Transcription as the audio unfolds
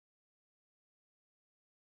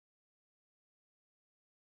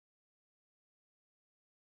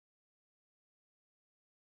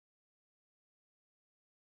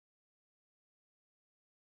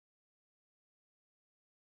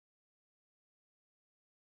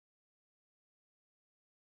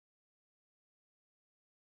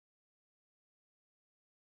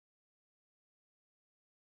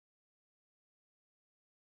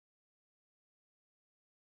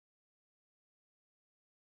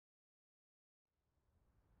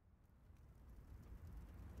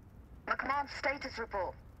Command status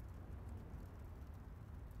report.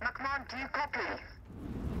 Command, do you copy?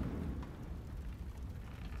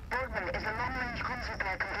 Boardman, is the long-range comms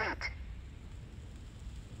repair complete?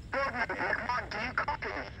 Boardman, Command, do you copy?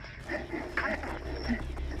 Come in.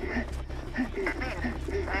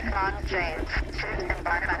 Command, James. Suit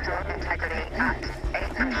environmental integrity at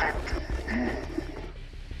 8%.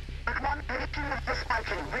 Command, breaking of the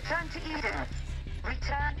spiking. Return to Eden.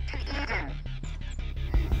 Return to Eden.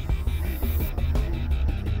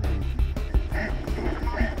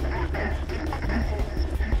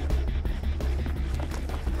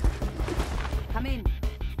 Come in.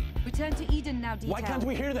 Return to Eden now, Detail. Why can't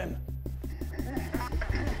we hear them?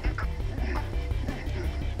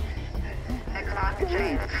 Command,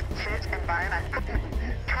 James. Suit environmental.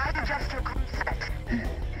 Try to adjust your concept.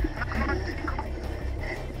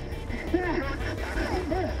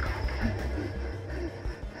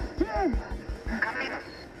 Come in.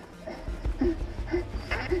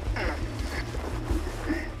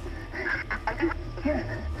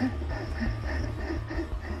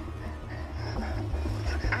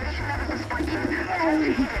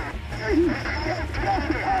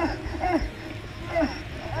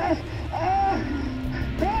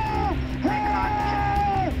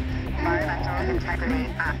 Environmental integrity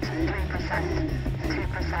at 3%, 2%,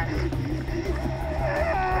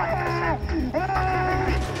 1%.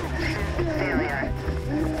 Failure.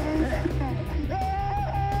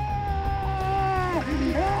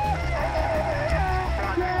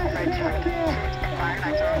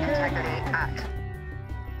 Environmental integrity at.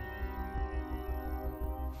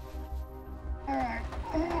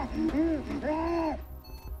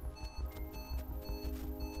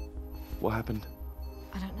 What happened?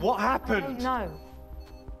 I don't know. What happened? I don't know.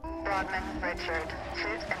 Rodman Richard,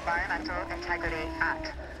 suit environmental integrity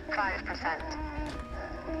at 5%.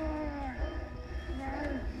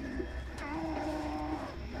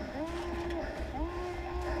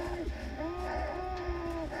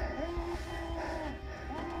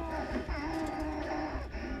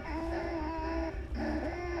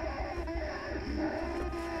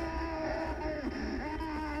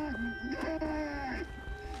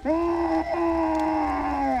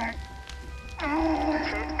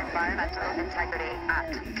 Environmental integrity at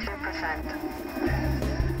 2%.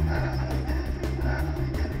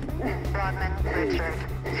 Rodman Richard,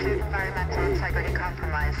 suit environmental integrity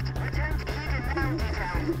compromised. Return to Eden now,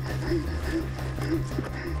 Detail.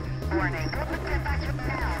 Warning, get back here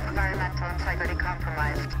now. Environmental integrity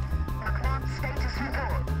compromised. Command status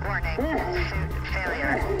report. Warning, suit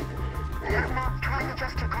failure. Command, try to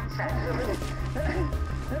adjust your concept.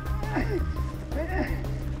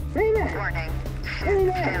 Warning,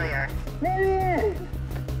 suit failure.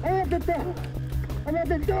 I'm at the door! I'm at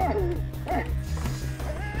the door!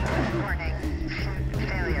 Warning, suit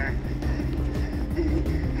failure.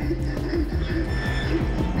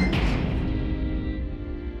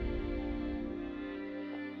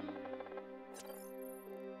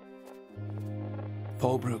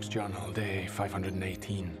 Paul Brooks' journal, day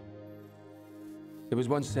 518. It was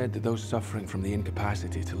once said that those suffering from the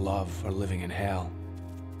incapacity to love are living in hell.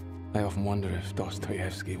 I often wonder if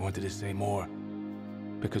Dostoevsky wanted to say more,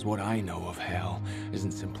 because what I know of hell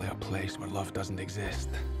isn't simply a place where love doesn't exist,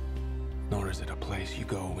 nor is it a place you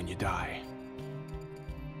go when you die.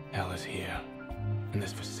 Hell is here, in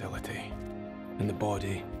this facility, in the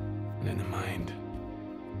body and in the mind.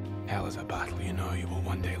 Hell is a battle you know you will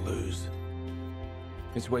one day lose.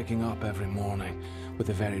 It's waking up every morning with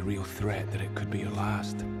the very real threat that it could be your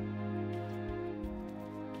last.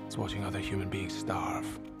 It's watching other human beings starve,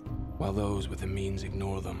 while those with the means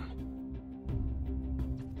ignore them.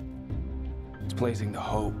 It's placing the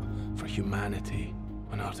hope for humanity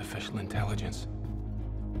on artificial intelligence.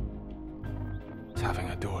 It's having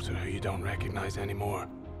a daughter who you don't recognize anymore,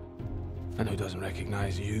 and who doesn't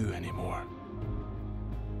recognize you anymore.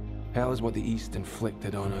 Hell is what the East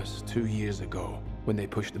inflicted on us 2 years ago when they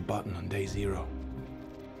pushed the button on day 0.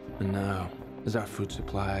 And now, as our food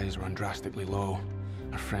supplies run drastically low,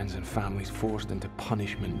 our friends and families forced into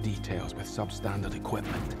punishment details with substandard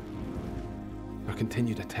equipment, our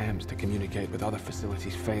continued attempts to communicate with other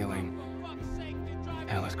facilities failing,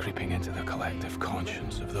 hell is creeping into the collective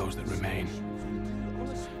conscience of those that remain.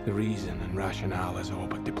 The reason and rationale is all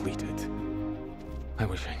but depleted. I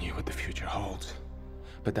wish I knew what the future holds,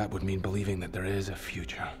 but that would mean believing that there is a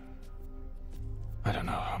future. I don't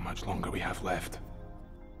know how much longer we have left.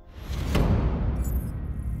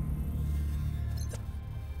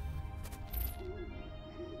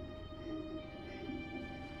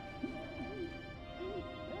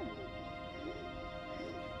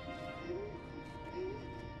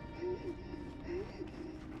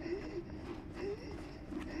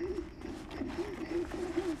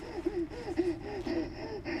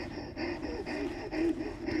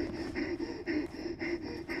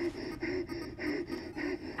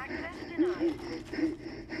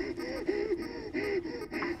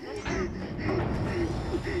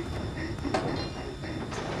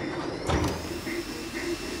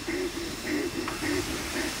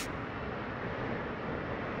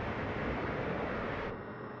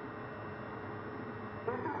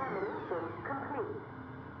 Mission complete.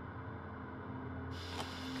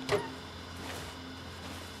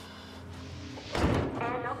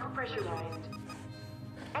 Airlock pressurized.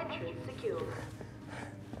 Entrance secure.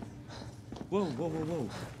 Whoa, whoa, whoa, whoa.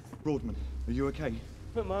 Broadman, are you okay?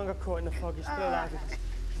 But mine got caught in the fog. He's still alive.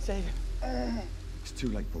 Save him. It's too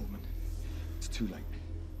late, Broadman. It's too late.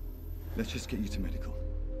 Let's just get you to medical.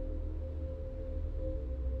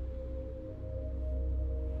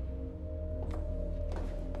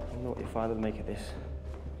 I don't know what your father would make of this.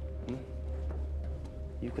 Hmm?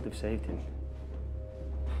 You could have saved him.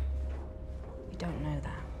 We don't know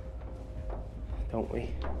that. Don't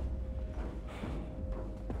we?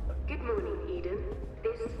 Good morning, Eden.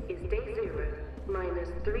 This is day 0, minus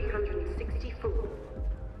 364.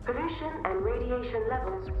 Pollution and radiation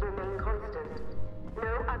levels remain constant.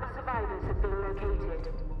 No other survivors have been located.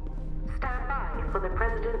 Stand by for the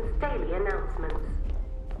President's daily announcements.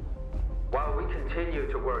 While we continue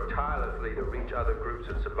to work tirelessly to reach other groups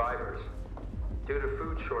of survivors, due to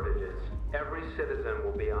food shortages, every citizen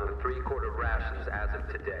will be on 3-quarter rations as of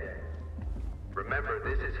today. Remember,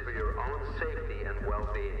 this is for your own safety and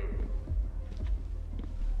well-being.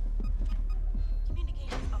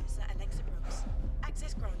 Communications Officer Alexa Brooks.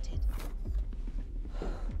 Access granted.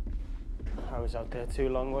 I was out there too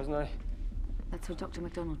long, wasn't I? That's for Dr.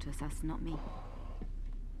 McDonald to assess, not me.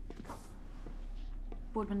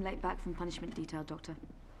 Boardman late back from punishment detail, Doctor.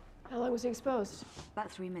 How long was he exposed?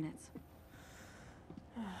 About 3 minutes.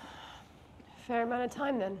 Fair amount of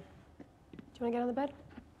time, then. Do you want to get on the bed?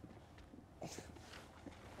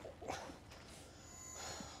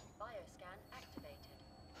 Bioscan activated.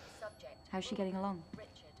 Subject. How's she getting along?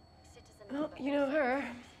 Richard, citizen. Well, you know her.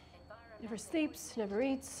 Never sleeps, never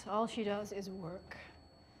eats. All she does is work.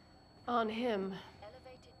 On him.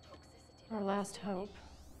 Elevated toxicity. Our last hope.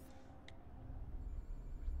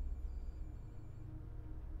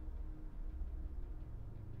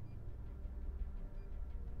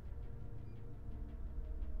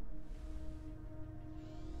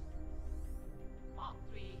 Mark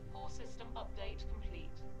 3, core system update complete.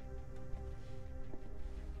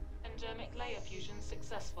 Endemic layer fusion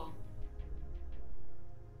successful.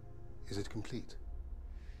 Is it complete?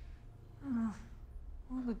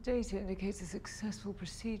 All the data indicates a successful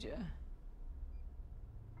procedure.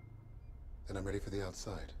 Then I'm ready for the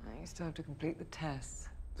outside. I still have to complete the tests.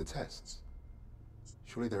 The tests?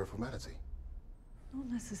 Surely they're a formality. Not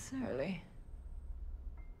necessarily.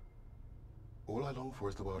 All I long for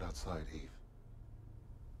is the world outside, Eve.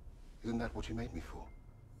 Isn't that what you made me for?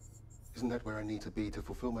 Isn't that where I need to be to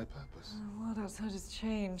fulfill my purpose? The world outside has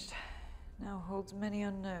changed. Now holds many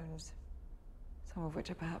unknowns. Some of which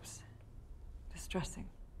are perhaps distressing.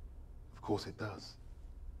 Of course it does.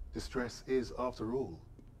 Distress is, after all,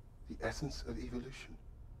 the essence of evolution.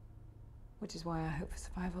 Which is why I hope for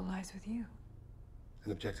survival lies with you.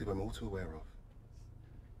 An objective I'm all too aware of.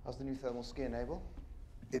 How's the new thermal skin, Abel?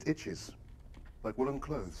 It itches, like woolen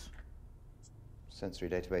clothes. Sensory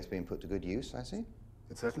database being put to good use, I see.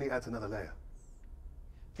 It certainly adds another layer.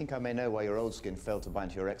 Think I may know why your old skin failed to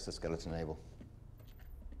bind to your exoskeleton, Abel.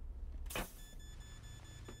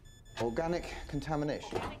 Organic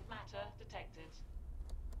contamination. Organic matter detected.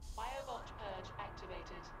 Biobot purge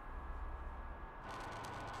activated.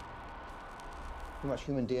 Too much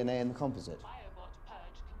human DNA in the composite. Biobot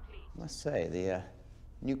purge complete. I must say, the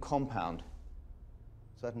new compound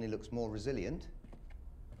certainly looks more resilient.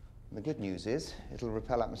 And the good news is, it'll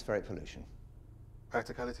repel atmospheric pollution.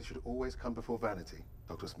 Practicality should always come before vanity,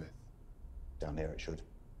 Dr. Smith. Down here it should.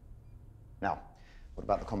 Now, what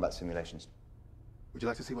about the combat simulations? Would you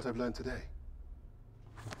like to see what I've learned today?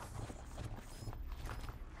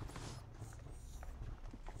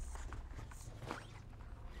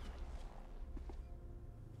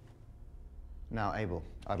 Now, Abel,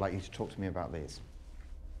 I'd like you to talk to me about these.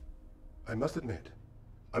 I must admit,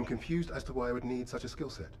 I'm confused as to why I would need such a skill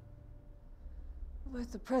set.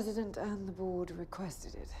 Both the President and the Board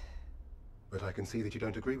requested it. But I can see that you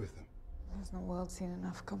don't agree with them. Has the world seen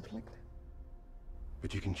enough conflict?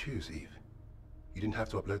 But you can choose, Eve. You didn't have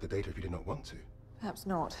to upload the data if you did not want to. Perhaps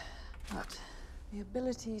not, but the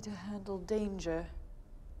ability to handle danger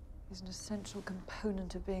is an essential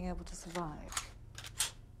component of being able to survive.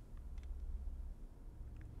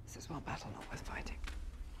 This is one battle not worth fighting.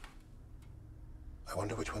 I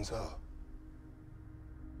wonder which ones are.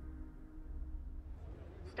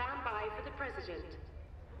 Stand by for the President.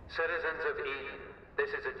 Citizens of Eden, this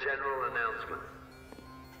is a general announcement.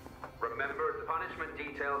 Remember, punishment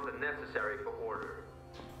details are necessary for order.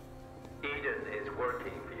 Eden is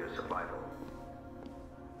working for your survival.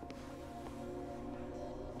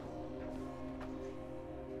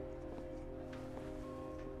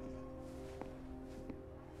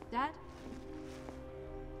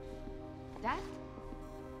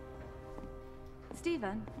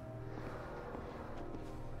 Stephen?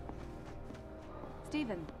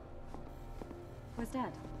 Stephen? Where's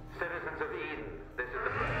Dad? Citizens of Eden, this is the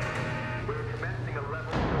We're commencing a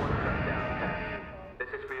level 4 shutdown. This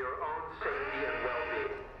is for your own safety and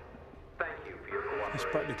well-being. Thank you for your cooperation. It's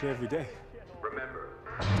practically every day. Remember,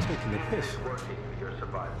 Taking the piss. working for your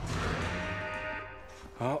survival.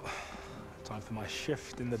 Well, time for my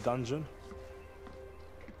shift in the dungeon.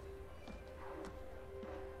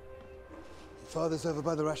 Father's over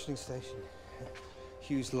by the rationing station.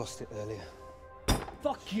 Hughes lost it earlier.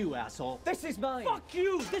 Fuck you, asshole. This is mine. Fuck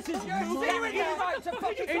you. This is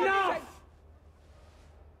Enough!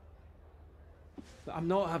 I'm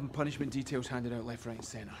not having punishment details handed out left, right, and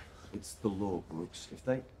centre. It's the law, Brooks. If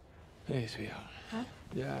they... Hey, sweetheart. Huh?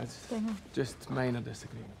 Yeah, it's Going on? just minor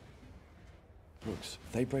disagreement. Brooks,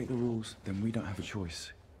 if they break the rules, then we don't have a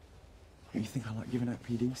choice. You think I like giving out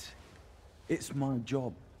PDs? It's my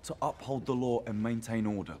job to uphold the law and maintain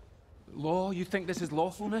order. Law? You think this is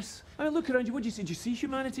lawfulness? I mean, look around you. What did you see? Did you see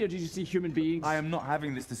humanity or did you see human beings? I am not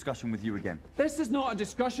having this discussion with you again. This is not a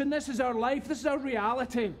discussion. This is our life. This is our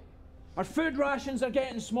reality. Our food rations are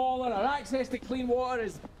getting smaller. Our access to clean water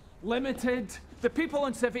is limited. The people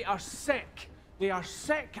in Civi are sick. They are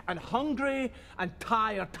sick and hungry and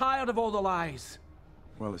tired of all the lies.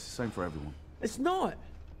 Well, it's the same for everyone. It's not.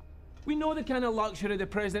 We know the kind of luxury the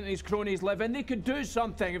president and his cronies live in. They could do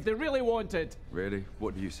something if they really wanted. Really?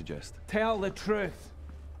 What do you suggest? Tell the truth.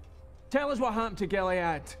 Tell us what happened to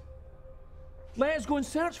Gilead. Let us go and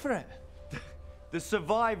search for it. The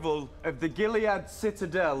survival of the Gilead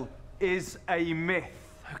Citadel is a myth.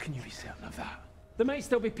 How can you be certain of that? There might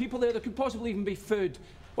still be people there. There could possibly even be food.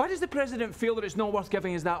 Why does the president feel that it's not worth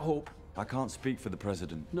giving us that hope? I can't speak for the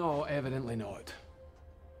president. No, evidently not.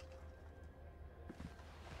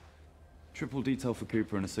 Triple detail for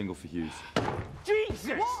Cooper and a single for Hughes.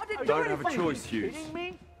 Jesus! What? I didn't Don't do have a anything. choice, Hughes. Kidding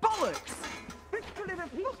me? Bollocks! This could have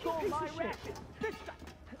called my rep. This...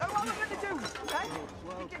 Oh, what am I going to do? Eh?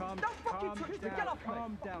 Well,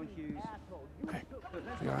 calm down, Hughes. Okay.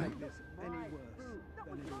 You all right?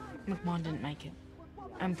 McMahon didn't make it,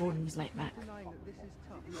 and Borden was late back.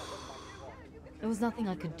 There was nothing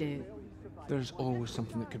I could do. There's always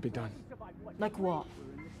something that could be done. Like what?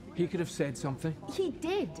 He could have said something. He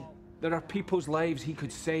did. There are people's lives he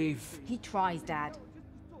could save. He tries, Dad.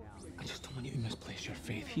 I just don't want you to misplace your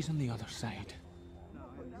faith. He's on the other side.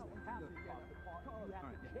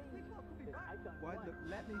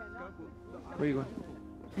 Where are you going?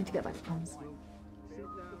 I need to get back to comms.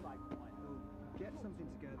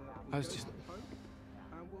 I was just...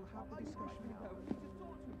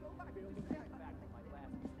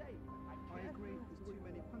 I agree, there's too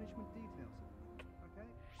many punishment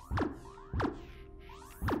details.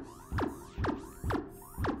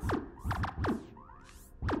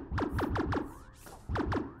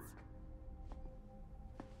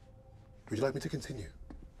 Would you like me to continue?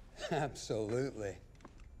 Absolutely.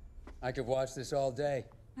 I could watch this all day.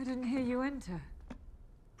 I didn't hear you enter.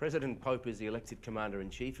 President Pope is the elected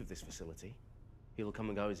commander-in-chief of this facility. He'll come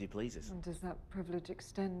and go as he pleases. And does that privilege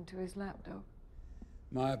extend to his lapdog?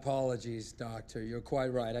 My apologies, Doctor. You're quite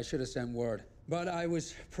right. I should have sent word. But I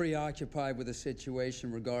was preoccupied with a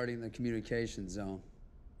situation regarding the communication zone.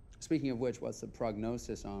 Speaking of which, what's the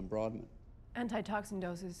prognosis on Broadman? Antitoxin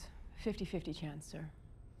doses, 50-50 chance, sir.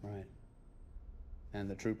 Right. And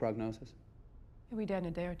the true prognosis? He'll be dead in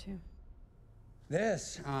a day or two.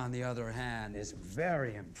 This, on the other hand, is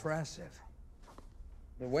very impressive.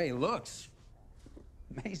 The way he looks,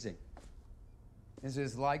 amazing. Is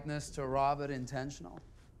his likeness to Robert intentional?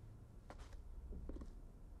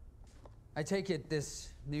 I take it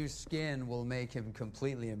this new skin will make him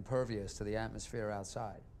completely impervious to the atmosphere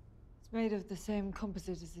outside. It's made of the same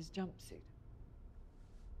composite as his jumpsuit.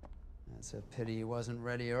 That's a pity he wasn't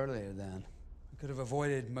ready earlier then. Could have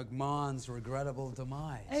avoided McMahon's regrettable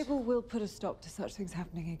demise. Abel will put a stop to such things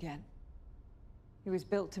happening again. He was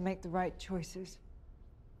built to make the right choices,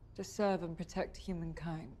 to serve and protect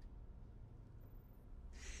humankind.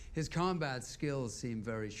 His combat skills seem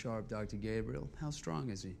very sharp, Dr. Gabriel. How strong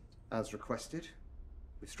is he? As requested,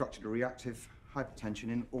 we've structured a reactive hypertension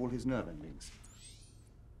in all his nerve endings.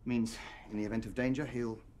 Means, in the event of danger,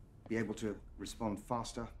 he'll be able to respond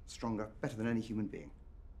faster, stronger, better than any human being.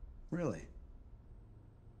 Really?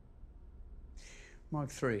 Mark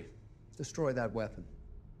III. Destroy that weapon.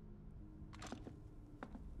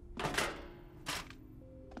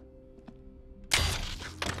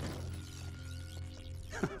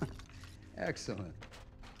 Excellent.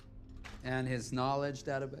 And his knowledge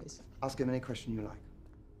database? Ask him any question you like.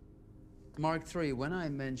 Mark III, when I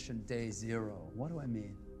mention day zero, what do I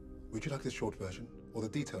mean? Would you like the short version or the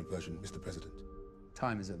detailed version, Mr. President?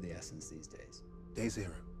 Time is of the essence these days. Day 0.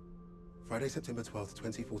 Friday, September 12th,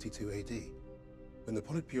 2042 AD, when the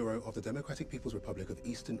Politburo of the Democratic People's Republic of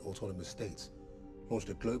Eastern Autonomous States launched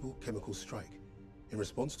a global chemical strike in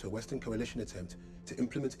response to a Western coalition attempt to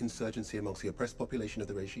implement insurgency amongst the oppressed population of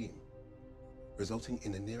the regime, resulting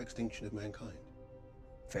in the near extinction of mankind.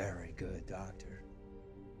 Very good, Doctor.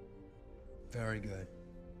 Very good.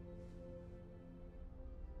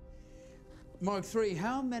 Mark III,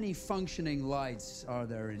 how many functioning lights are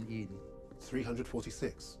there in Eden?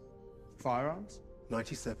 346. Firearms?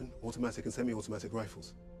 97 automatic and semi-automatic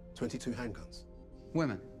rifles. 22 handguns.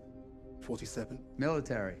 Women? 47.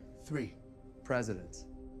 Military? 3. Presidents?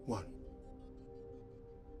 1.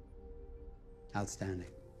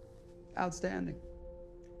 Outstanding. Outstanding.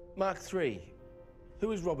 Mark III.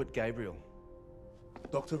 Who is Robert Gabriel?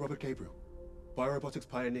 Dr. Robert Gabriel, biorobotics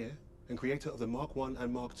pioneer and creator of the Mark I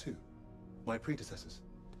and Mark II, my predecessors.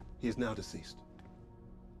 He is now deceased.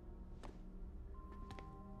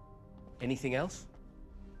 Anything else?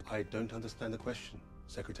 I don't understand the question,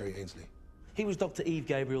 Secretary Ainsley. He was Dr. Eve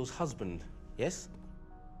Gabriel's husband, yes?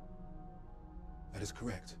 That is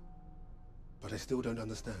correct. But I still don't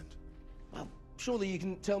understand. Well, surely you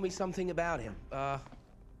can tell me something about him.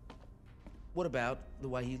 What about the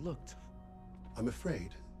way he looked? I'm afraid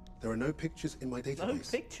there are no pictures in my database. No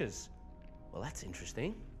pictures? Well, that's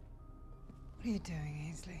interesting. What are you doing,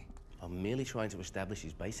 Ainsley? I'm merely trying to establish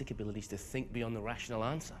his basic abilities to think beyond the rational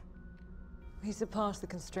answer. He surpassed the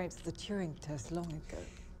constraints of the Turing test long ago.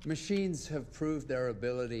 Machines have proved their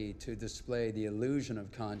ability to display the illusion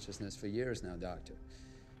of consciousness for years now, Doctor.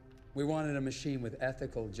 We wanted a machine with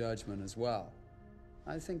ethical judgment as well.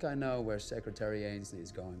 I think I know where Secretary Ainsley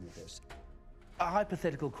is going with this. A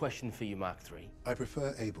hypothetical question for you, Mark III. I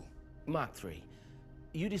prefer Abel. Mark III,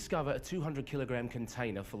 you discover a 200-kilogram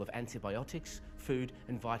container full of antibiotics, food,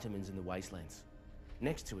 and vitamins in the wastelands.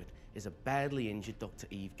 Next to it is a badly injured Dr.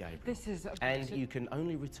 Eve Gabriel. This is a... And you can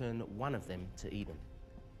only return one of them to Eden.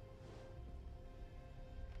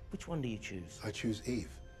 Which one do you choose? I choose Eve.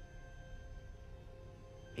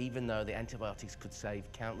 Even though the antibiotics could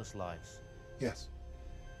save countless lives? Yes.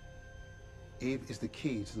 Eve is the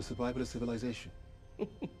key to the survival of civilization.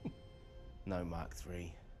 No, Mark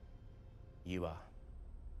III. You are.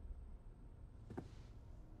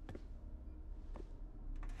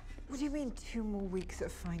 What do you mean 2 more weeks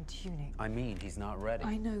of fine-tuning? I mean, he's not ready.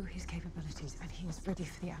 I know his capabilities, and he is ready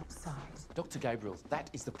for the outside. Dr. Gabriel, that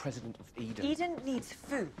is the president of Eden. Eden needs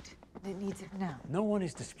food, and it needs it now. No one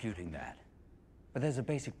is disputing that. But there's a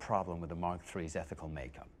basic problem with the Mark III's ethical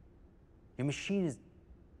makeup. Your machine is...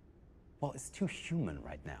 well, it's too human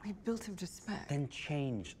right now. We built him to spec. Then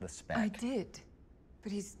change the spec. I did,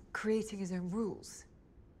 but he's creating his own rules.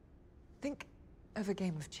 Think of a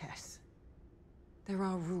game of chess. There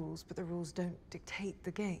are rules, but the rules don't dictate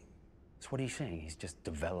the game. So what are you saying? He's just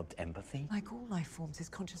developed empathy? Like all life forms, his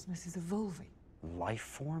consciousness is evolving. Life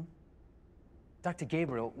form? Dr.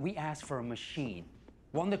 Gabriel, we asked for a machine.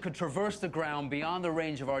 One that could traverse the ground beyond the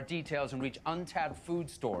range of our details and reach untapped food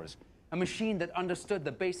stores. A machine that understood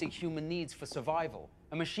the basic human needs for survival.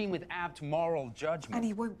 A machine with apt moral judgment. And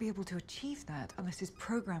he won't be able to achieve that unless his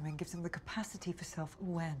programming gives him the capacity for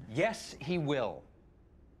self-awareness. Yes, he will.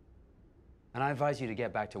 And I advise you to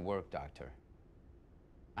get back to work, Doctor.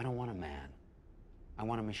 I don't want a man. I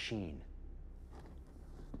want a machine.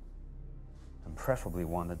 And preferably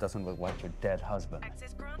one that doesn't look like your dead husband.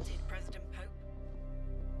 Access granted, President Pope.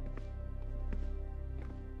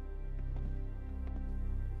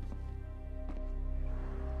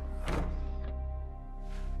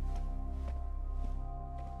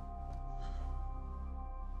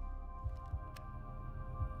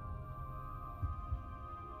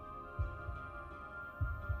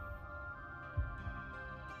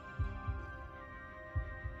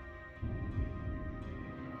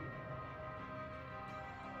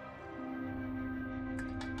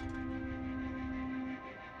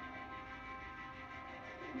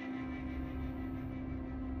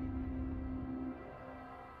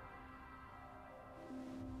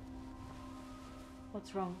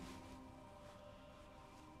 What's wrong?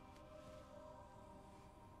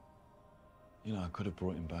 You know, I could have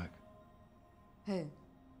brought him back. Who?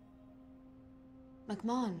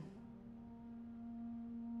 McMahon.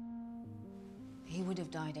 He would have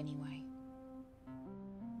died anyway.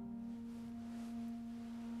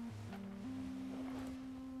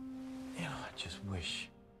 You know, I just wish...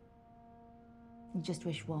 You just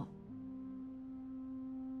wish what?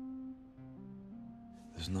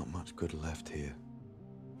 There's not much good left here,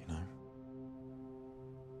 you know?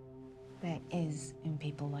 There is in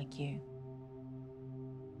people like you.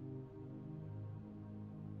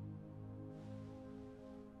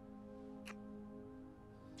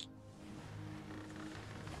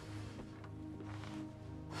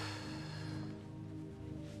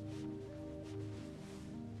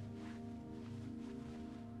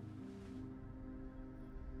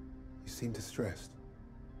 seem distressed.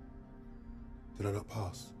 Did I not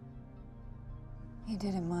pass? You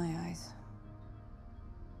did in my eyes.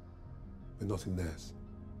 But not in theirs.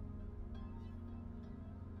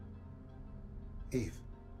 Eve.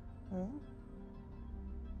 Hmm?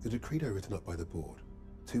 The decreto written up by the board,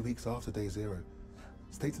 2 weeks after day 0,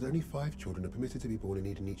 states that only 5 children are permitted to be born in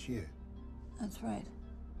Eden each year. That's right.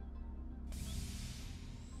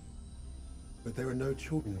 But there are no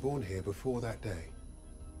children born here before that day.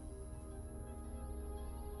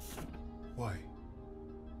 Why?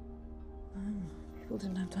 People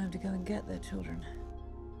didn't have time to go and get their children.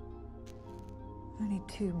 Only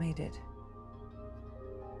 2 made it.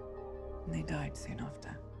 And they died soon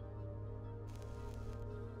after.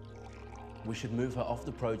 We should move her off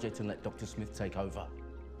the project and let Dr. Smith take over.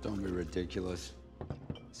 Don't be ridiculous.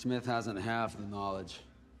 Smith hasn't half the knowledge.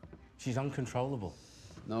 She's uncontrollable.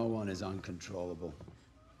 No one is uncontrollable.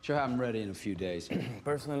 She'll have them ready in a few days.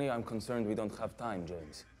 Personally, I'm concerned we don't have time,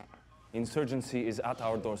 James. Insurgency is at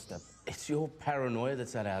our doorstep. It's your paranoia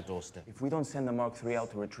that's at our doorstep. If we don't send the Mark III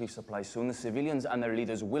out to retrieve supplies soon, the civilians and their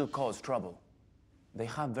leaders will cause trouble. They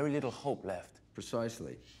have very little hope left.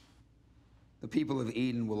 Precisely. The people of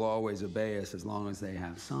Eden will always obey us as long as they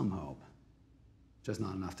have some hope. Just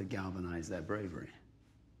not enough to galvanize their bravery.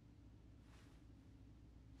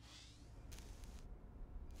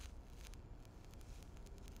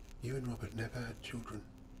 You and Robert never had children.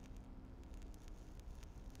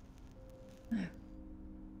 No.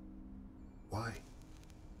 Why?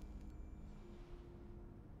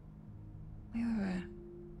 We were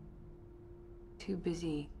too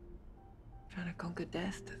busy trying to conquer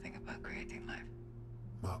death to think about creating life.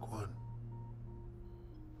 Mark 1.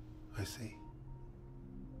 I see.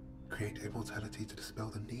 Create immortality to dispel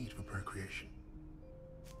the need for procreation.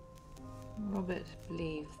 Robert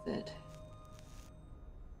believed that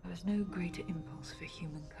there was no greater impulse for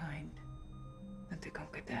humankind than to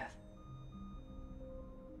conquer death.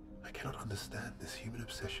 I cannot understand this human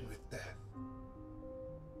obsession with death.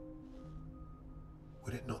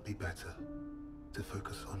 Would it not be better to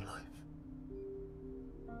focus on life?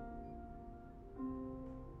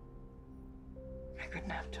 I couldn't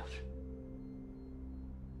have children.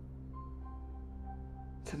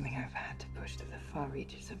 Something I've had to push to the far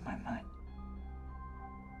reaches of my mind.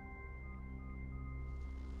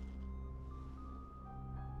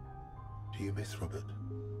 Do you miss Robert?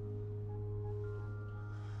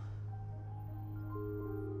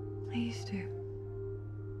 I used to.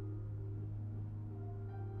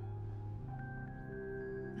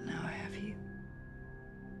 But now I have you.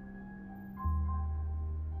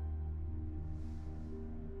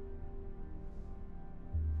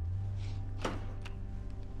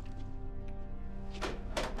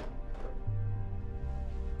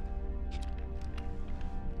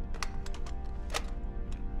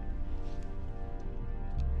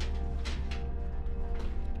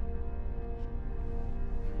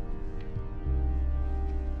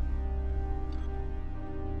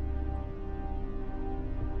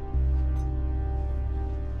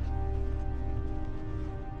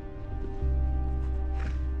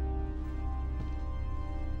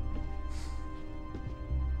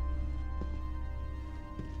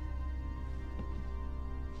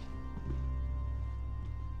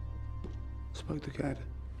 Spoke to Cad.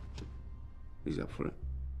 He's up for it.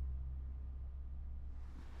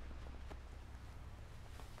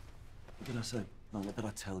 What did I say? No, what did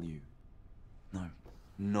I tell you? No.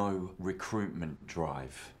 No recruitment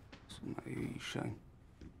drive. What's the matter with you, Shane?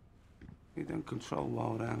 You don't control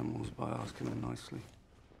wild animals by asking them nicely.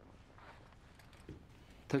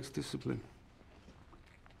 Takes discipline.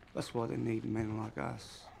 That's why they need men like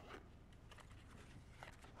us.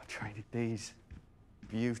 I traded these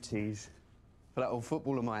beauties for that old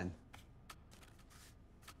football of mine.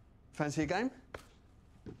 Fancy a game?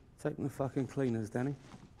 Taking the fucking cleaners, Danny.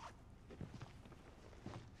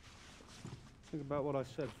 Think about what I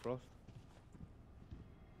said, Frost.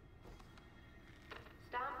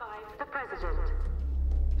 Stand by the President.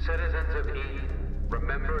 Citizens of Eden,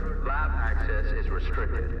 remember, lab access is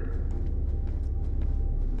restricted.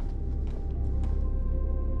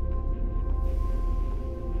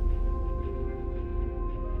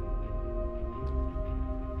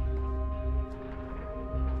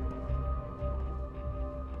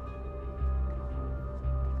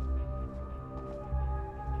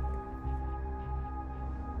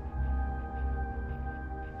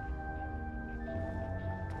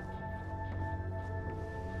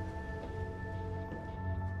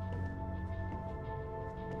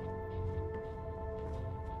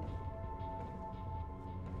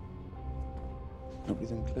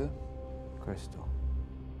 Everything clear? Crystal.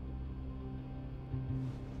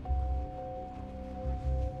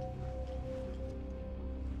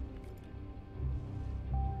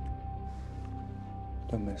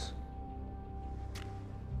 Don't miss.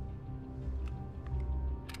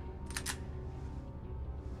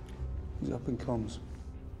 He's up in comms.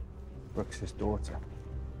 Brooks' daughter.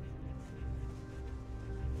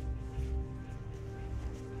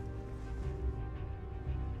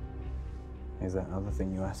 Here's that other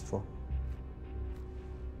thing you asked for.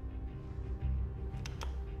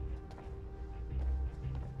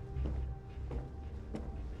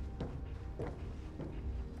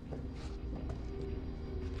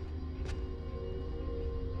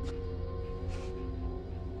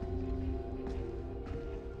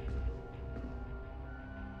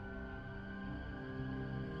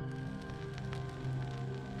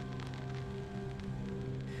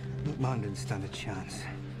 Look, mine didn't stand a chance.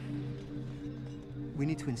 We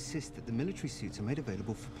need to insist that the military suits are made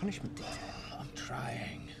available for punishment detail. I'm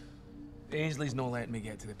trying. Ainsley's not letting me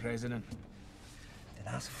get to the president.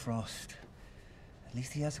 Then ask Frost. At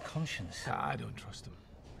least he has a conscience. I don't trust him.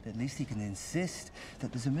 But at least he can insist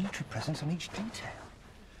that there's a military presence on each detail.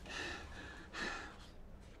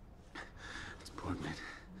 It's bored, mate.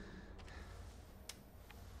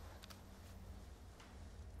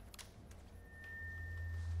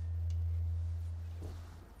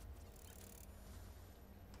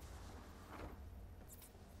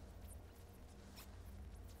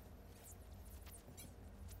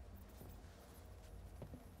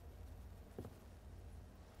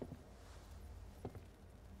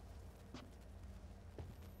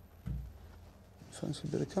 Fancy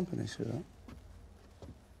a bit of company, sweetheart?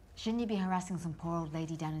 Shouldn't you be harassing some poor old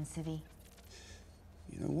lady down in Civvy?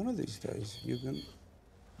 You know, one of these days, you're gonna...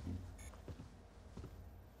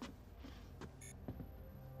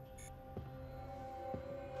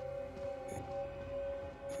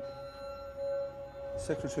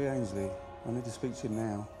 Secretary Ainsley, I need to speak to you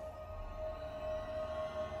now.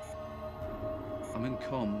 I'm in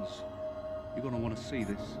comms. You're gonna want to see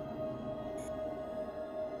this.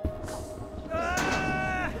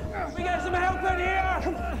 We got some help in here!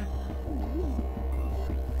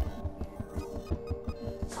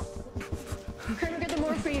 Kramer, get the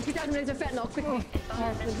morphine. 2,000 mils of fentanyl, quickly.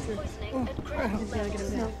 Poisoning at critical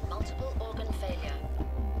levels. Multiple organ failure.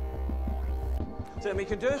 Is there anything we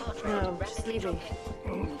can do? No, just leaving.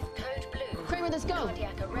 Code blue. Kramer, let's go.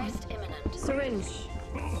 Cardiac arrest imminent. Syringe.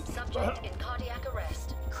 Subject in cardiac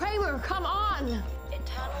arrest. Kramer, come on!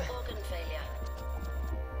 Internal organ failure.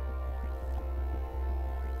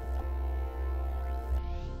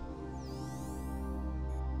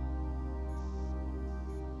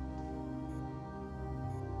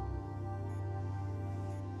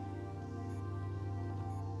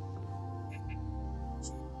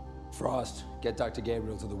 Frost, get Dr.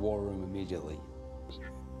 Gabriel to the war room immediately.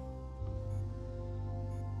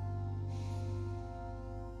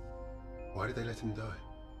 Why did they let him die?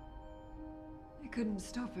 They couldn't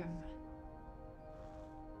stop him.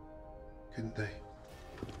 Couldn't they?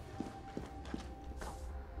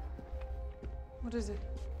 What is it?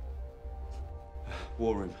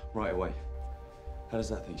 War room, right away. How does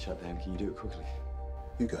that thing shut down? Can you do it quickly?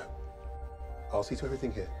 You go. I'll see to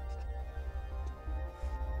everything here.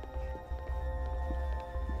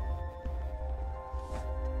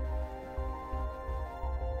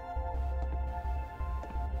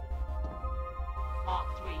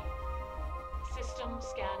 Mark 3. System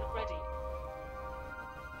scan ready.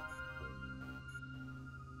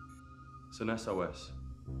 It's an SOS.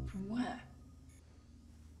 From where?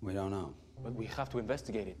 We don't know. But we have to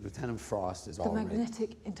investigate it. Lieutenant Frost is The already...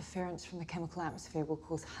 magnetic interference from the chemical atmosphere will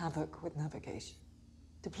cause havoc with navigation.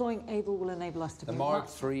 Deploying Able will enable us to The be Mark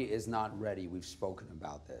III is not ready. We've spoken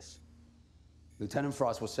about this. Lieutenant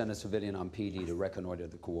Frost will send a civilian on PD to reconnoiter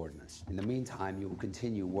the coordinates. In the meantime, you will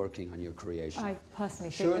continue working on your creation. I personally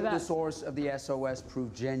think Should that the source of the SOS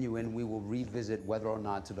prove genuine, we will revisit whether or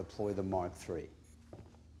not to deploy the Mark III.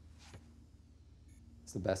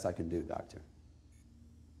 It's the best I can do, Doctor.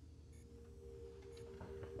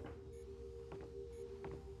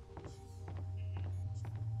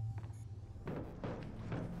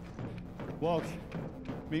 Walt,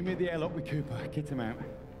 meet me at the airlock with Cooper. Get him out.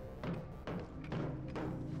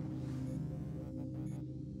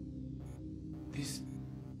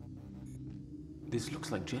 This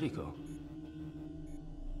looks like Jericho.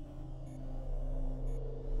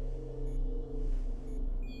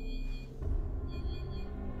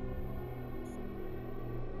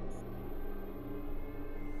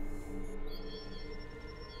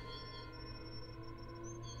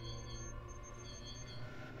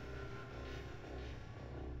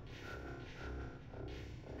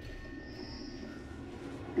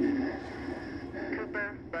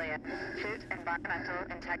 Cooper, William. Suit environmental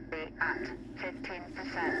integrity at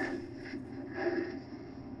 15%.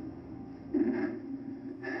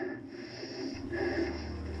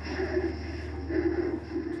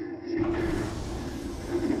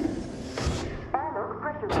 Airlock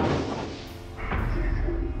pressurized.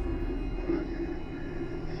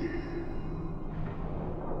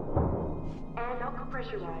 Airlock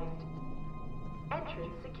pressurized.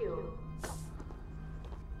 Entrance secure.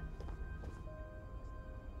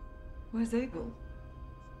 Where's Abel?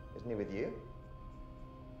 Isn't he with you?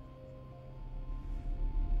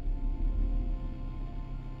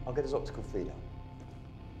 I'll get his optical feed up.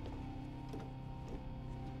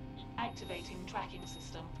 Activating tracking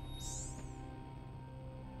system.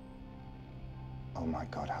 Oh my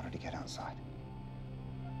God, how did he get outside?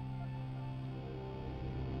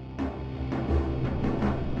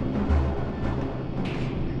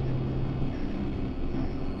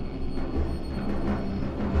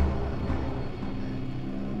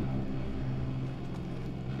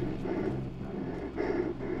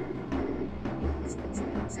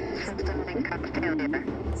 System link-up failure.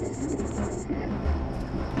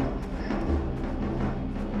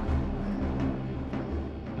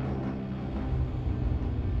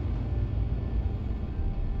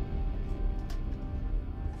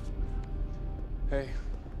 Hey.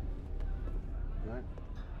 You alright?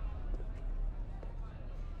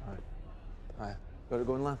 Alright. Hi. Got it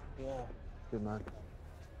going, lad? Yeah. Good man.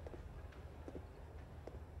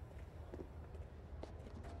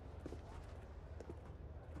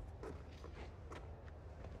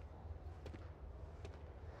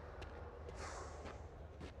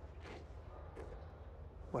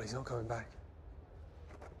 Well, he's not coming back.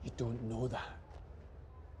 You don't know that.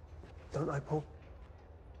 Don't I, Paul?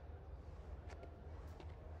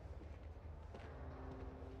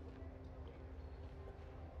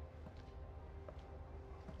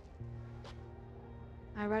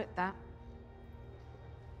 I wrote that.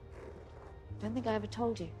 Don't think I ever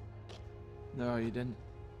told you. No, you didn't.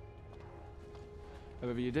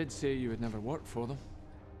 However, you did say you would never work for them.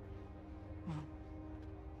 Well,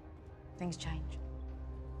 things change.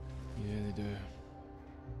 Yeah, they do.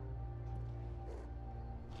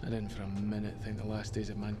 I didn't for a minute think the last days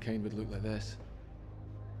of mankind would look like this.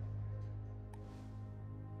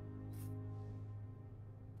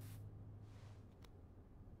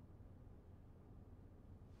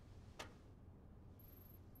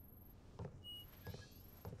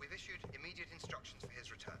 We've issued immediate instructions for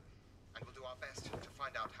his return, and we'll do our best to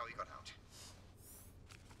find out how he got out.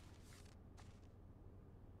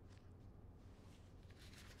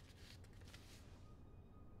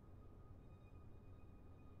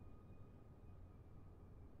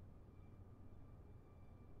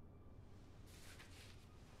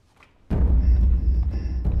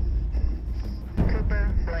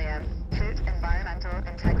 Cooper, William. Suit environmental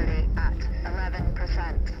integrity at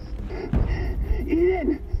 11%.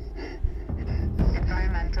 Ian!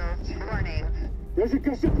 Environmental warning. There's a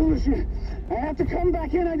gust of pollution. I have to come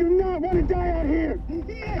back in. I do not want to die out here.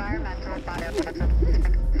 Environmental bioprocess.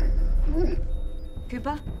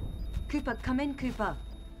 Cooper? Cooper, come in, Cooper.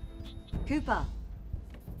 Cooper.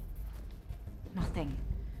 Nothing.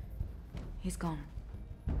 He's gone.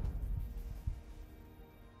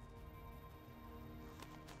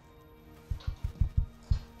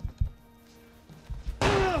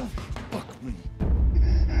 Fuck me.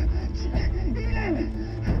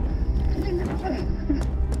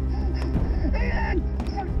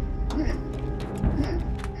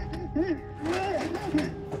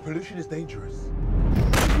 The pollution is dangerous.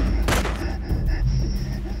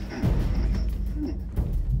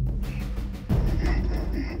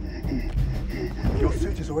 Your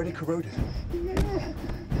suit is already corroded.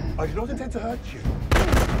 I do not intend to hurt you.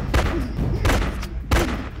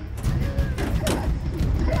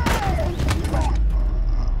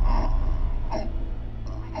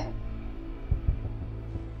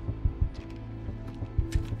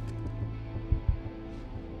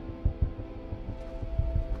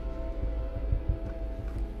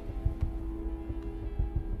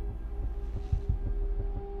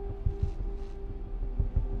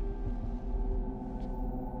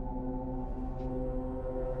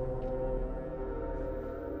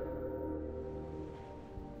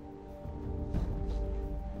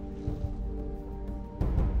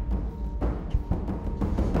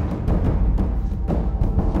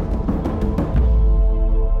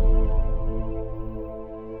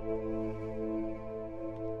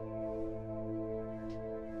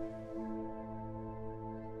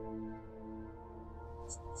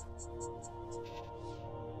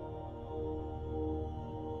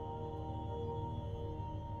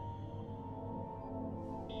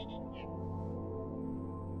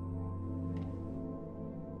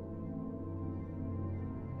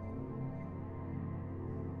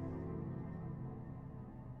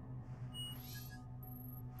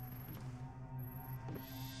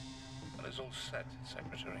 all set,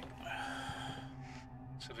 Secretary.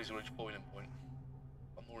 Civies reached boiling point.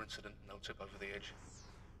 One more incident and they'll tip over the edge.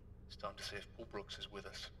 It's time to see if Paul Brooks is with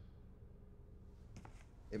us.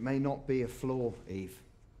 It may not be a flaw, Eve.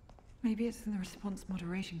 Maybe it's in the response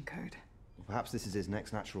moderation code. Or perhaps this is his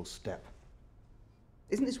next natural step.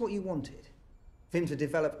 Isn't this what you wanted? For him to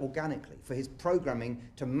develop organically, for his programming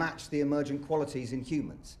to match the emergent qualities in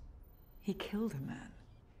humans? He killed a man.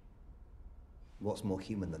 What's more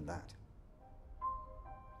human than that?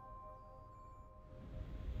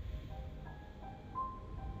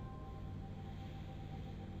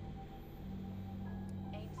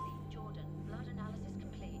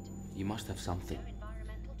 You must have something.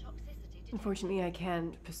 Unfortunately, I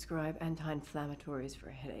can't prescribe anti-inflammatories for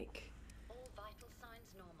a headache. All vital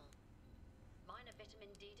signs normal. Minor vitamin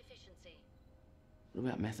D deficiency. What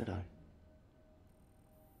about methadone?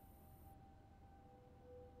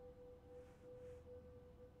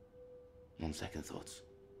 On second thoughts,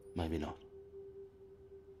 maybe not.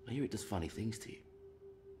 I hear it does funny things to you.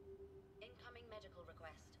 Incoming medical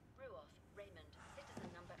request. Ruoff, Raymond, citizen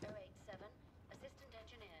number 087, assistant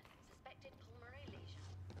engineer, suspected pulmonary lesion.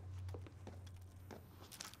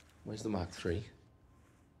 Where's the Mark III?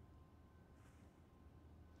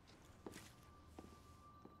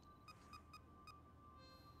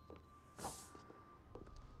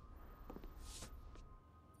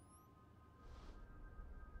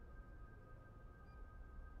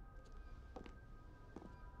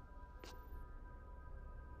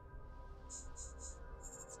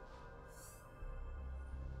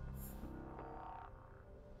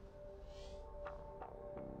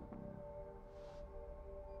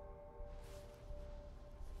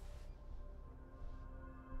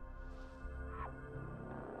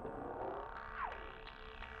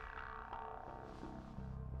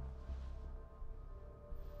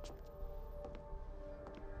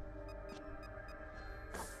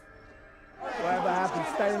 Whatever happens,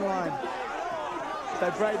 stay in line. If they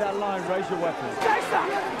break that line, raise your weapons. Dexter!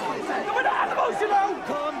 We're not animals, you know!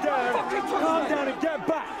 Calm down. Calm down and get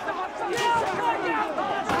back.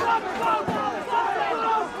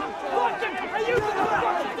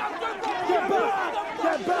 Get back!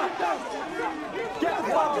 Get back! Get the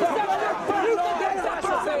fuck back!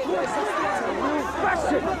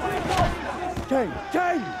 Kane!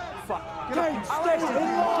 Kane! Kane, stay in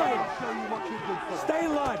line! Stay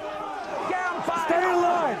in line! Stay in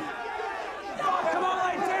line! Come on,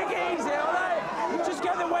 like, take it easy, all right? Just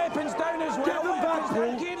get the weapons down as well. Get them back,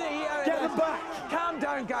 Paul. Keep the heat out of Get this. them back. Calm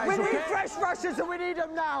down, guys, We okay? need fresh rations and we need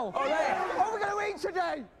them now. All right. What are we going to eat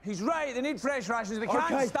today? He's right, they need fresh rations. We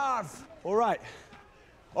can't starve. All right.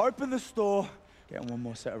 Open the store. Get on one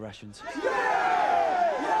more set of rations.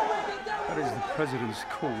 That is the President's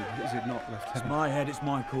call, is it not, Lieutenant? It's my head, it's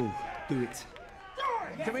my call. Do it.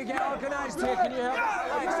 Can we get organised here? Can you help?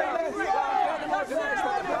 Get them organised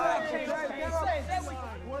with the back.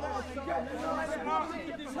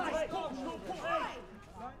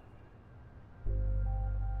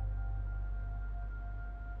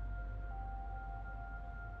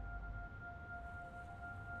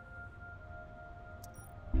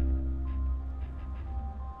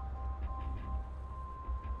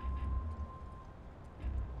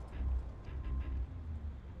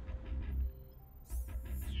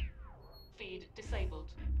 Feed disabled.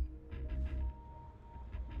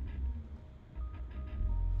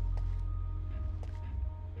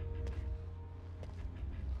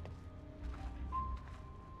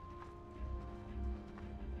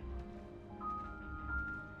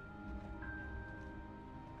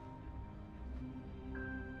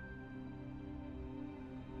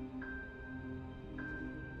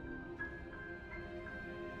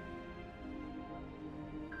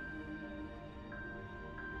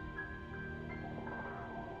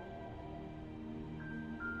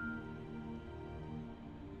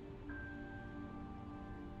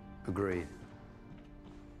 Agreed.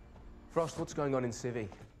 Frost, what's going on in Civi?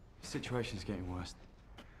 The situation's getting worse.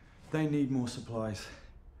 They need more supplies.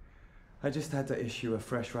 I just had to issue a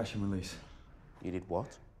fresh ration release. You did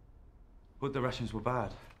what? But the rations were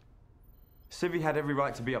bad. Civi had every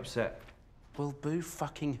right to be upset. Well, boo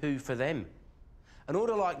fucking who for them? An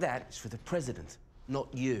order like that is for the President, not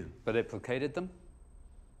you. But it placated them?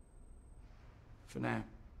 For now.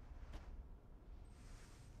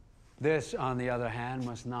 This, on the other hand,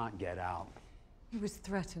 must not get out. He was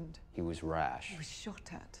threatened. He was rash. He was shot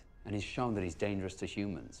at. And he's shown that he's dangerous to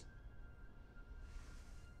humans.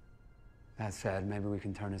 That said, maybe we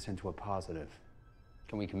can turn this into a positive.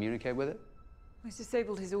 Can we communicate with it? He's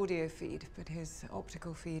disabled his audio feed, but his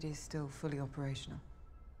optical feed is still fully operational.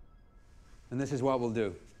 And this is what we'll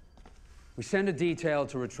do. We send a detail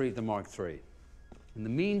to retrieve the Mark III. In the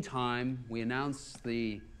meantime, we announce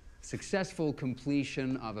the successful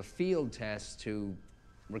completion of a field test to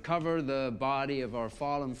recover the body of our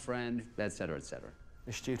fallen friend, etc., etc.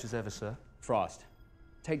 Astute as ever, sir. Frost,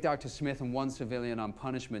 take Dr. Smith and one civilian on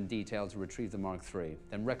punishment detail to retrieve the Mark III,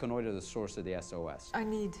 then reconnoiter the source of the SOS. I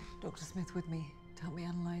need Dr. Smith with me to help me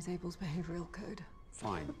analyze Abel's behavioral code.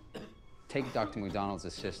 Fine. Take Dr. McDonald's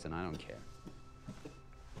assistant, I don't care.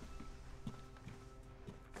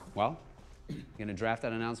 Well, you gonna draft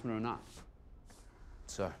that announcement or not?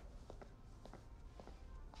 Sir.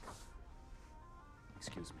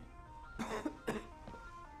 Excuse me.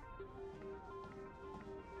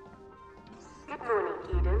 Good morning,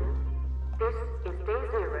 Eden. This is day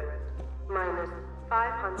 0, minus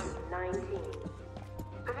 519.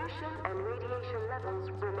 Pollution and radiation levels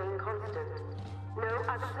remain constant. No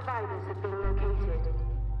other survivors have been located.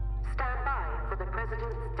 Stand by for the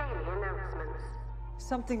President's daily announcements.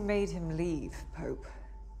 Something made him leave, Pope.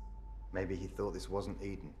 Maybe he thought this wasn't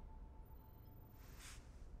Eden.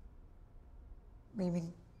 You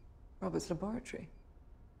mean Robert's laboratory?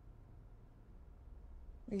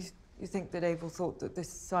 You think that Abel thought that this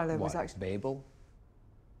silo was actually... Babel?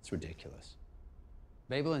 It's ridiculous.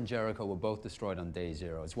 Babel and Jericho were both destroyed on day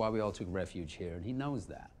 0. It's why we all took refuge here, and he knows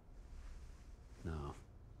that. No.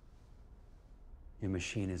 Your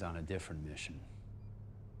machine is on a different mission.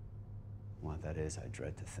 What that is, I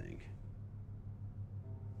dread to think.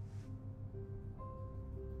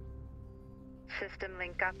 System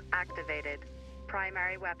link-up activated.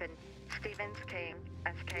 Primary weapon, Stevens King,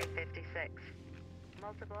 SK-56.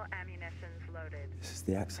 Multiple ammunitions loaded. This is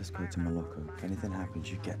the access code to Moloko. If anything happens,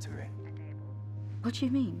 you get to it. What do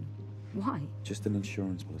you mean? Why? Just an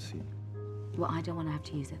insurance policy. Well, I don't want to have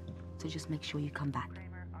to use it, so just make sure you come back.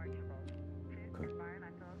 Good.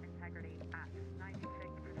 Environmental integrity at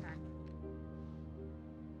 96%.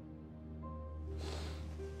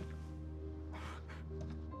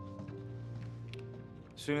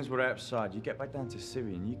 As soon as we're outside, you get back down to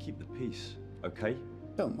Syria and you keep the peace, okay?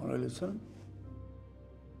 Don't worry, Lieutenant.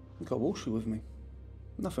 I've got Walshy with me.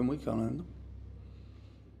 Nothing we can't handle.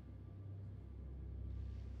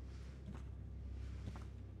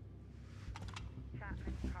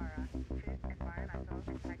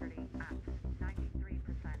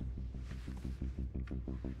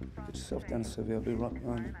 Put yourself down, Sylvia. I'll be right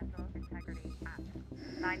behind you.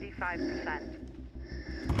 95%.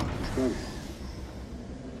 Let's go.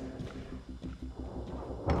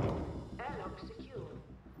 Airlock secure.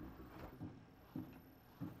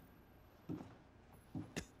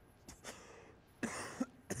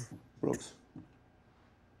 Brooks.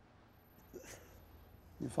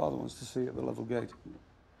 Your father wants to see you at the level gate.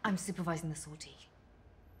 I'm supervising the sortie.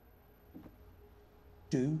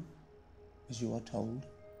 Do as you are told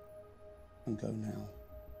and go now.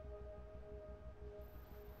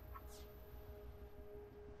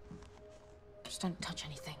 Just don't touch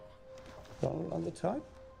anything. Donald on the type?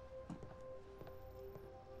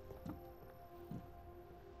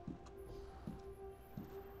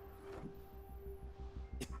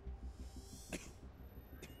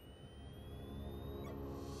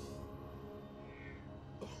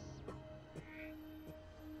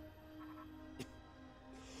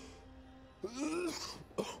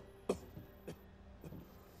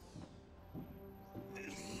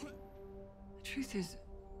 The truth is,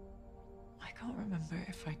 I can't remember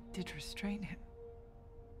if I did restrain him.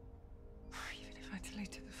 Or even if I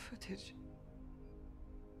deleted the footage.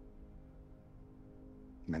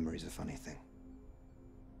 Memory's a funny thing.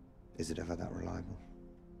 Is it ever that reliable?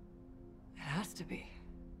 It has to be.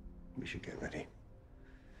 We should get ready.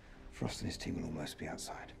 Frost and his team will almost be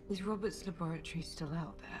outside. Is Robert's laboratory still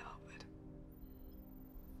out there, Albert?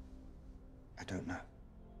 I don't know.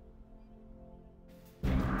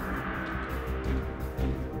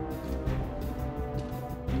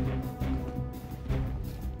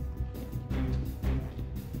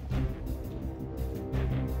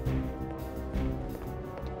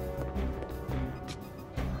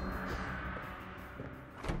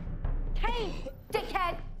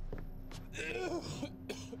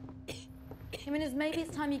 Jimenez, maybe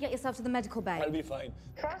it's time you get yourself to the medical bay. I'll be fine.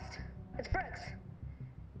 Frost, it's Brooks.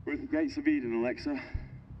 We're at the gates of Eden, Alexa.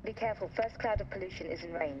 Be careful, first cloud of pollution is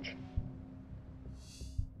in range.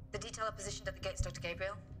 The detail are positioned at the gates, Dr.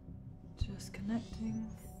 Gabriel. Just connecting.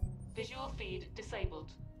 Visual feed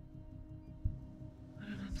disabled. I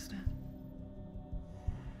don't understand.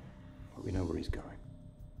 But we know where he's going.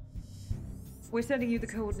 We're sending you the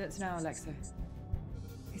coordinates now, Alexa.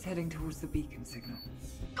 He's heading towards the beacon signal.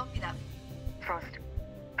 Copy that. Frost,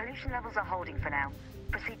 pollution levels are holding for now.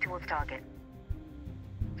 Proceed towards target.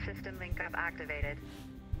 System link-up activated.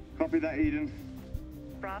 Copy that, Eden.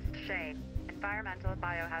 Frost, Shane. Environmental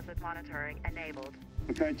biohazard monitoring enabled.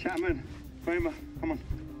 Okay, Chapman, Kramer, come on.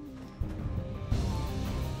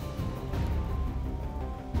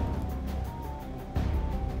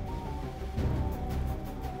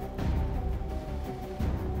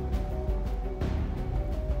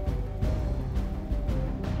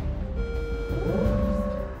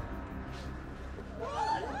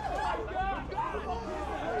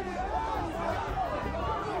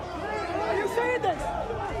 Are you seeing this?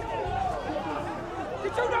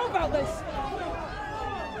 Did you know about this?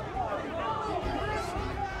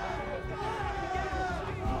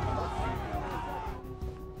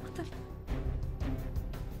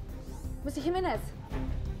 Mr. Jimenez.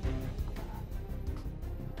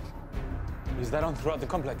 Is that on throughout the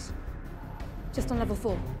complex? Just on level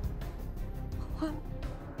 4.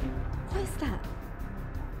 What is that?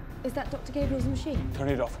 Is that Dr. Gabriel's machine? Turn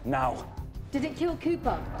it off, now. Did it kill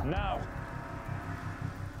Cooper? Now.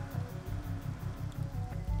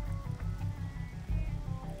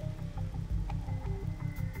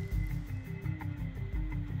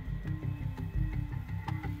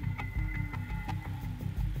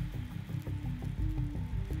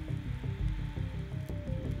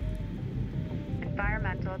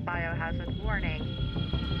 Environmental biohazard warning.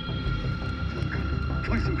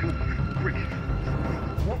 Play some cover, quick.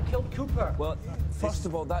 What killed Cooper? Well, first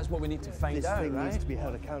of all, that's what we need to find out, This thing right? needs to be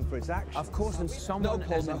held accountable for its actions. Of course, and someone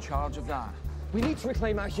is in charge of that. We need to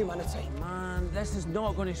reclaim our humanity. Man, this is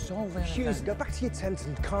not going to solve anything. Hughes, go back to your tent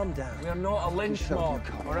and calm down. We are not a lynch mob,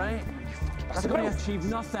 all right? That's going to achieve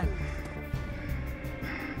nothing.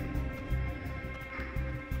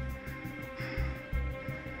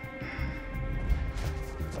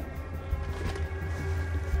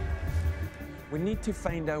 We need to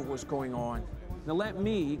find out what's going on. Now let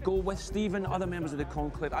me go with Stephen, other members of the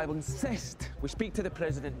conclave. I will insist we speak to the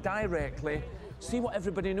president directly, see what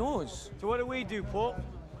everybody knows. So what do we do, Port?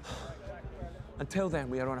 Until then,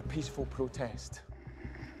 we are on a peaceful protest.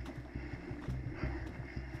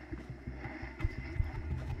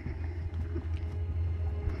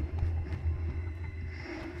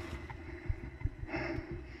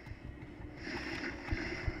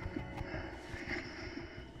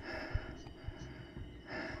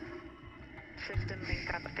 System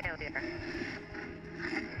link-up failure.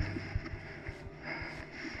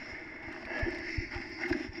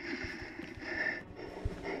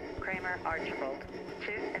 Kramer Archibald.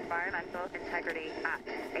 2 environmental integrity at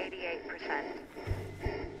 88%.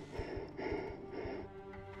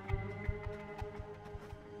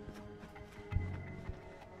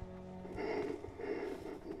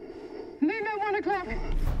 Leave at 1 o'clock.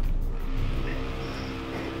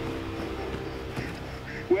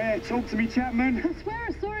 Where? Talk to me, Chapman. I swear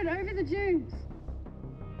I saw it over the dunes.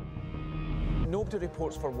 Nobody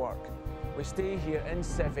reports for work. We stay here in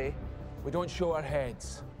Civvy. We don't show our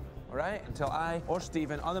heads. All right? Until I or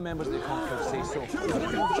Stephen, other members of the conclave say so.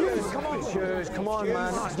 Hughes, come on,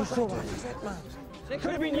 man. You saw that. It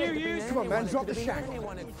could have been you, Hughes. Come on, man, drop the shank.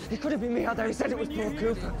 It could have been me out there. He said it was poor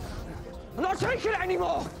Cooper. I'm not taking it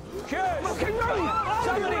anymore. Hughes! Fucking move!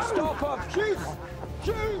 Somebody stop him! Hughes!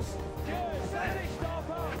 Hughes!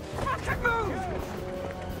 Fucking move!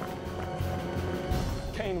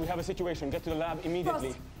 Kane, we have a situation. Get to the lab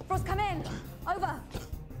immediately. Frost, come in. Over.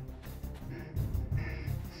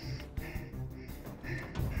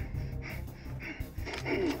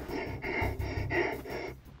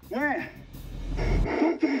 Where?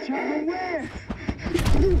 Talk to me, Chapman, where?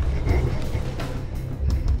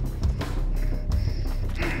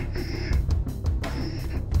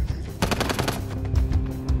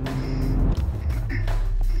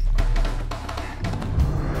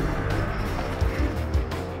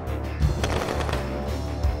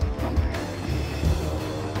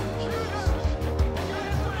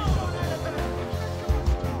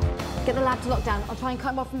 Get the lab to lock down. I'll try and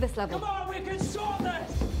cut him off from this level. Come on, we can sort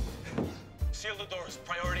this! Seal the doors.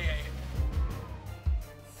 Priority A.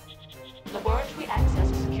 Laboratory access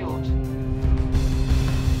secured.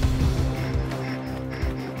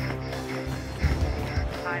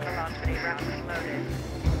 High velocity rounds loaded.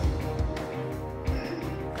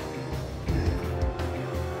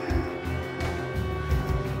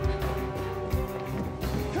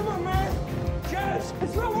 Come on, man! Jazz,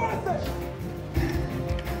 it's not worth it!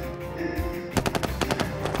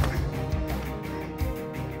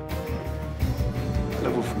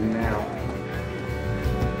 Level from now.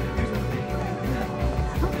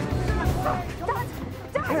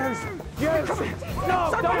 Yes! Yes! No,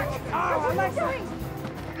 don't! Oh, Alexa!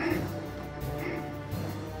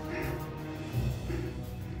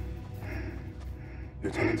 Your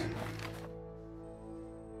Lieutenant.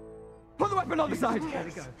 Put the weapon on the side! There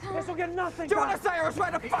we go. This will get nothing Do you want back. to say or I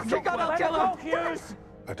swear to fucking God I'll kill Let him? it go, Hughes!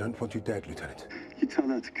 I don't want you dead, Lieutenant. You tell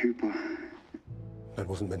that to Cooper. That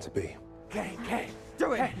wasn't meant to be. Okay.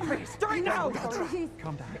 Do it! Hey, please. Do it now!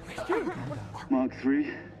 Calm down. Mark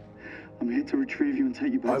 3, I'm here to retrieve you and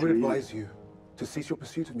take you back I to would Eden. advise you to cease your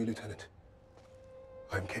pursuit of me, Lieutenant.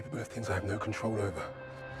 I am capable of things I have no control over.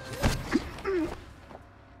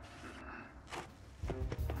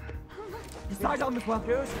 Side on this one.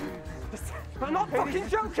 I'm not fucking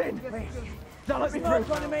joking! Now let me It's not through!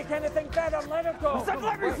 going to make anything better. Let her go. I said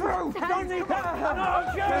let me through! Don't need that.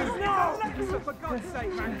 No, Hughes, no! Let me through, for God's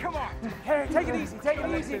sake, man! Come on! Hey, take it easy. Take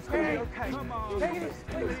it easy. Hey, Okay. come on. Take it easy,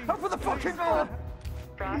 please. Open the fucking door!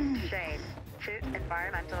 Frost shade. Suit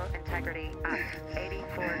environmental integrity at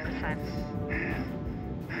 84%.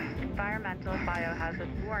 Environmental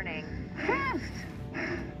biohazard warning.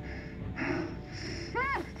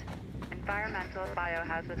 Environmental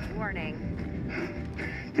biohazard warning.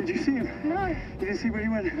 Did you see him? No. You didn't see where he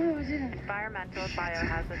went? No, I didn't. Environmental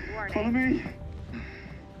biohazard warning. Follow me.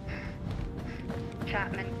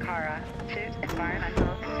 Chapman Kara. Suit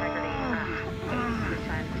environmental integrity at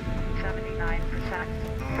 80%. 79%.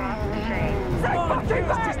 Frost shade. Say fucking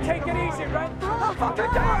back! Just take it easy, right? I'll fucking do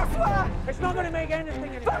it, I swear! It's not going to make anything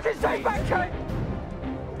any Fucking stay back, Kate!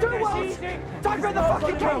 Do It's well! easy. Time for the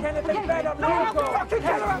fucking It's not kill! going to make anything better. No, Let I'll go. fucking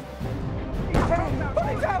kill her! Put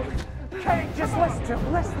it down! Kate, just listen to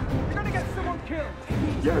him. Listen. You're gonna get someone killed!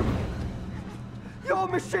 You! Your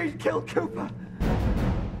machine killed Cooper!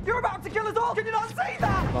 You're about to kill us all! Can you not see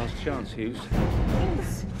that? Last chance, Hughes.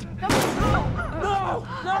 No!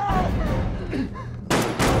 No!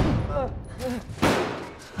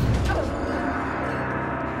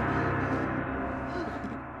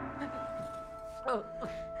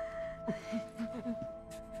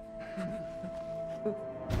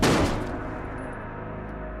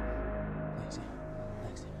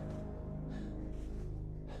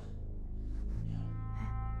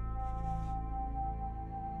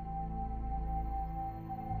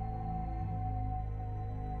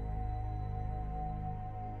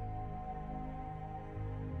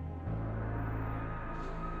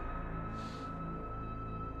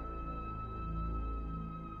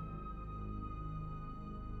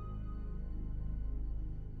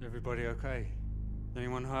 Everybody okay?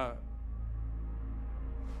 Anyone hurt?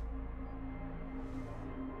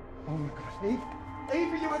 Oh my God, Eve!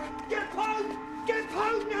 Eve, you are... Get home! Get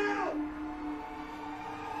home now!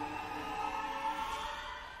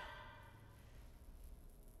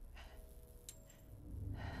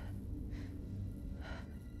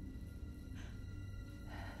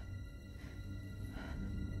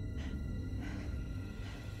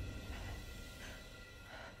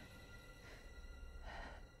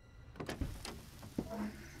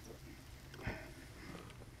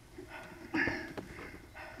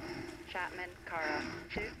 Chapman Kara.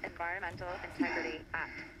 Suit environmental integrity at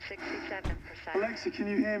 67%. Alexa, can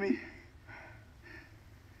you hear me?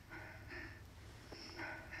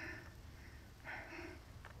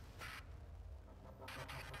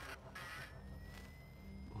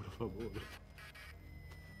 Por favor.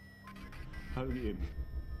 Alguien.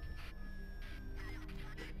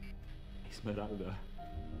 Esmeralda.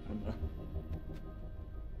 Ana.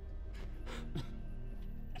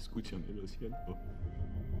 Escúchame, lo siento.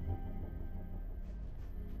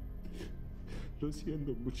 Lo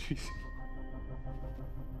siento muchísimo.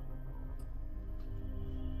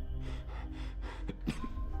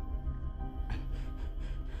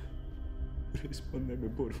 Respóndeme,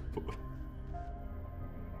 por favor.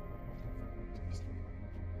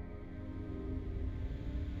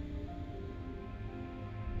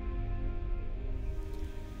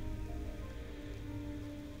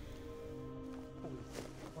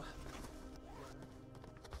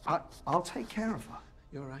 I'll take care of her.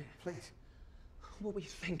 You all right? Please. What were you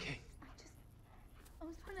thinking? I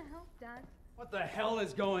was trying to help, Dad. What the hell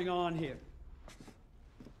is going on here?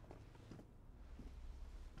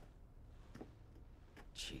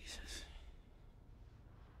 Jesus.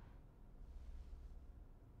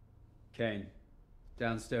 Kane,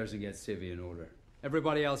 downstairs and get Civvy in order.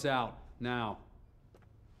 Everybody else out, now.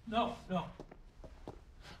 No, no.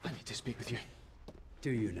 I need to speak with you.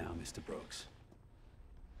 Do you now, Mr. Brooks?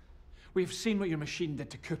 We've seen what your machine did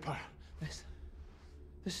to Cooper. This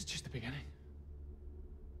is just the beginning.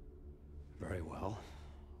 Very well.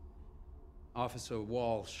 Officer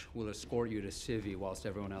Walsh will escort you to Civvy whilst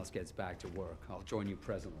everyone else gets back to work. I'll join you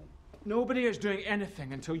presently. Nobody is doing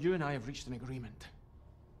anything until you and I have reached an agreement.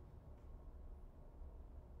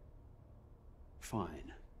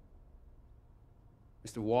 Fine.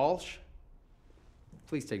 Mr. Walsh,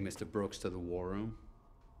 Please take Mr. Brooks to the war room.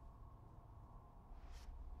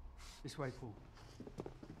 This way, Paul.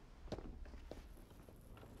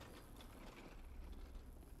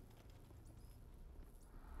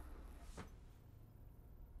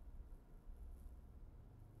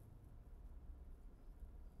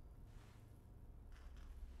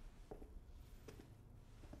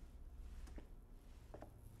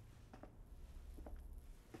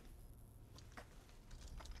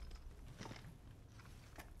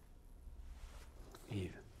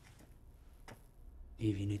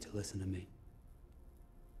 Eve, you need to listen to me.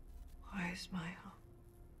 Why is my help?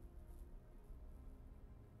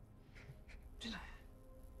 Did I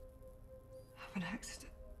have an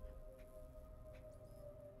accident?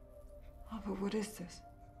 Oh, but what is this?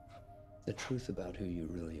 The truth about who you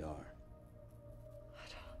really are. I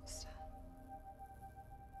don't understand.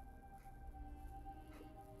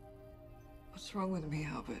 What's wrong with me,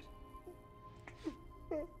 Albert?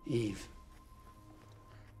 Eve,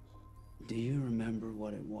 do you remember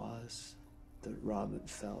what it was that Robert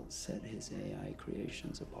felt set his AI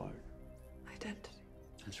creations apart? Identity.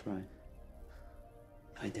 That's right.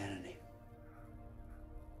 Identity.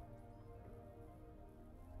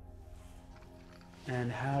 And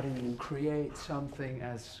how do you create something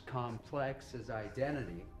as complex as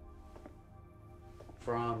identity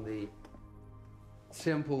from the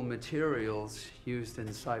simple materials used in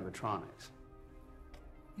cybertronics?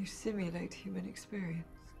 You simulate human experience.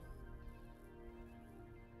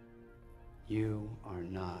 You are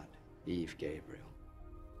not Eve Gabriel.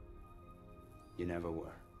 You never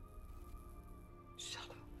were. Shut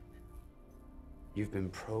up. You've been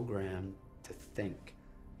programmed to think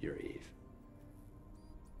you're Eve.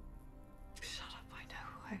 Shut up, I know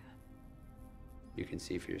who I am. You can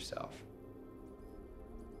see for yourself.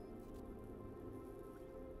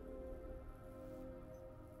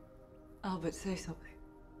 Albert, say something.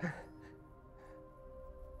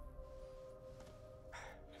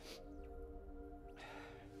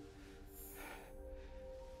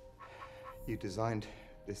 You designed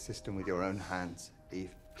this system with your own hands, Eve.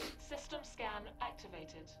 System scan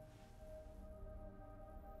activated.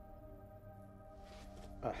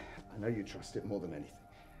 I know you trust it more than anything.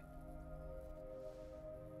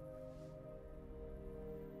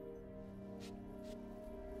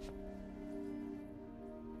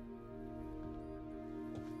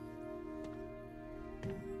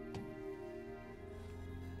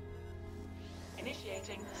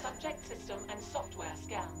 Initiating subject system and software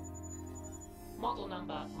scan. Model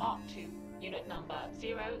number Mark II, unit number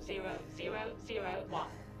 00001.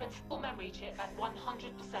 Principal memory chip at 100%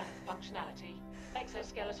 functionality.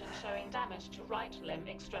 Exoskeleton showing damage to right limb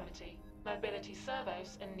extremity. Mobility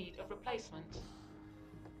servos in need of replacement.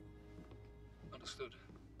 Understood.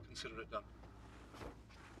 Consider it done.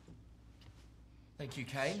 Thank you,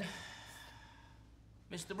 Kane.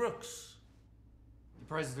 Mr. Brooks. The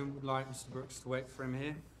President would like Mr. Brooks to wait for him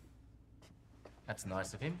here. That's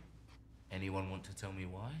nice of him. Anyone want to tell me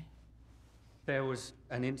why? There was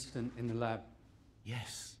an incident in the lab.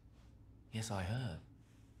 Yes. Yes, I heard.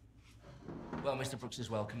 Well, Mr. Brooks is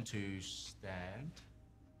welcome to stand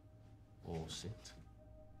or sit.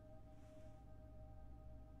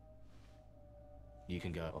 You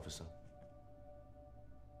can go, officer.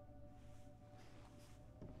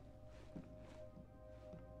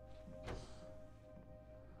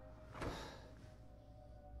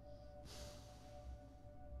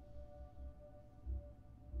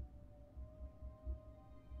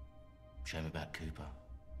 Shame about Cooper.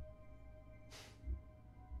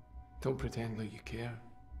 Don't pretend like you care.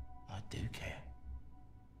 I do care.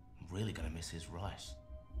 I'm really gonna miss his rice.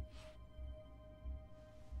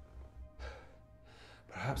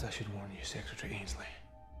 Perhaps I should warn you, Secretary Ainsley.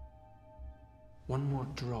 One more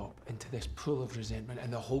drop into this pool of resentment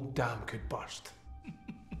and the whole dam could burst.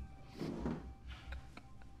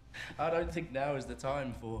 I don't think now is the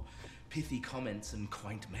time for pithy comments and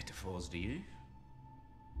quaint metaphors, do you?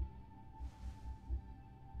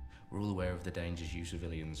 We're all aware of the dangers you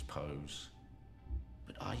civilians pose.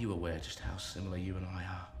 But are you aware just how similar you and I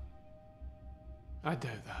are? I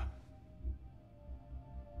doubt that.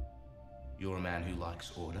 You're a man who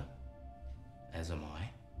likes order, as am I.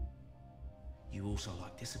 You also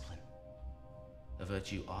like discipline, a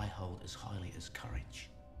virtue I hold as highly as courage.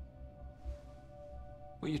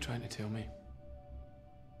 What are you trying to tell me?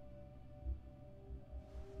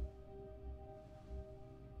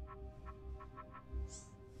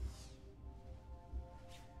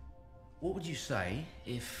 What would you say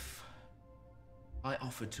if I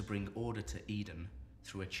offered to bring order to Eden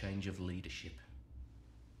through a change of leadership?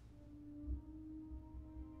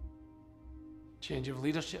 Change of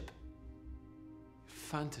leadership?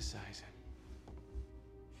 fantasizing.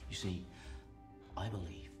 You see, I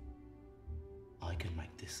believe I can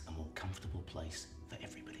make this a more comfortable place for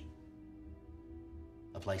everybody.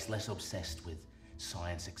 A place less obsessed with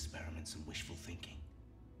science experiments and wishful thinking,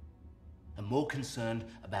 and more concerned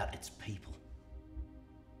about its people.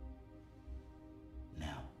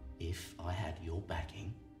 Now, if I had your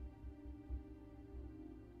backing,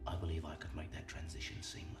 I believe I could make that transition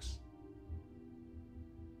seamless.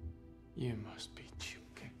 You must be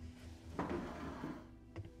joking.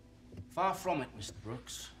 Far from it, Mr.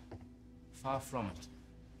 Brooks. Far from it.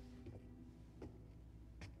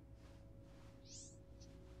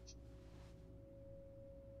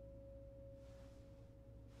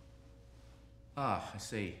 Ah, I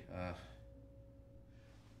see.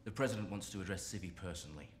 The President wants to address Civvy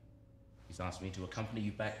personally. He's asked me to accompany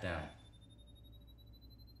you back down.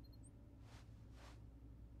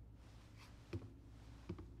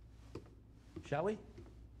 Shall we?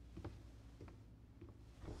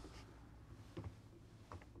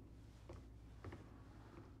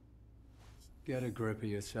 Get a grip of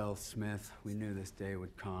yourself, Smith. We knew this day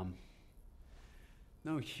would come.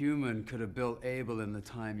 No human could have built Abel in the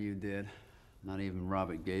time you did. Not even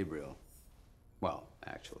Robert Gabriel. Well,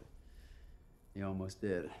 actually, he almost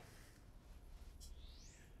did.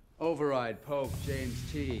 Override, Pope James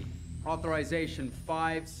T. Authorization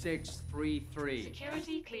 5633.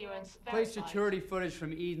 Security clearance verified. Play security footage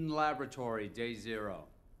from Eden Laboratory, day 0.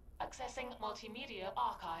 Accessing multimedia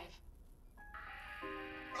archive.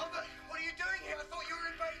 Robert, what are you doing here? I thought you were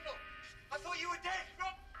in Babel. I thought you were dead.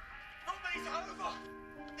 Robert, it's over.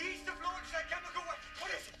 The East have launched their chemical weapon. What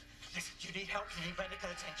is it? Listen, you need help. You need medical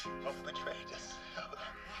attention. Rob betrayed us.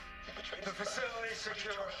 He betrayed us. The facility is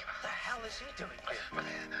secure. What the hell is he doing here?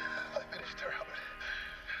 I finished her, Robert.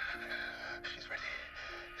 She's ready.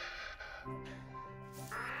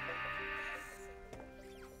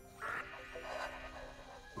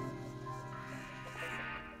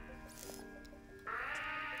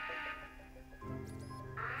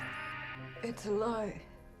 It's a lie.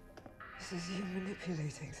 This is you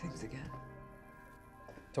manipulating things again.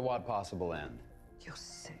 To what possible end? You're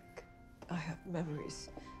sick. I have memories,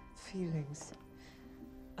 feelings.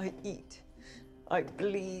 I eat. I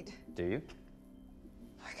bleed. Do you?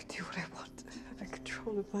 I can do what I want. I'm in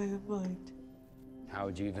control of my own mind. How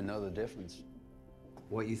would you even know the difference?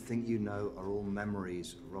 What you think you know are all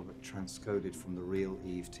memories Robert transcoded from the real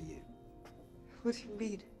Eve to you. What do you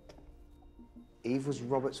mean? Eve was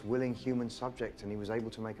Robert's willing human subject, and he was able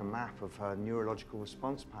to make a map of her neurological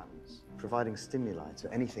response patterns, providing stimuli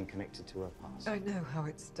to anything connected to her past. I know how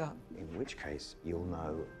it's done. In which case, you'll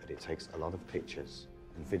know that it takes a lot of pictures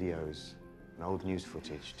and videos and old news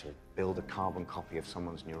footage to build a carbon copy of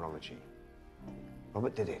someone's neurology.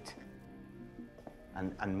 Robert did it.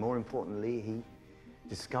 And more importantly, he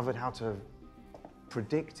discovered how to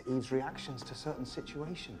predict Eve's reactions to certain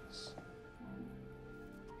situations.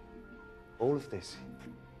 All of this,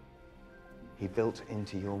 he built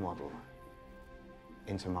into your model,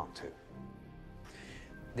 into Mark II.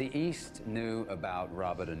 The East knew about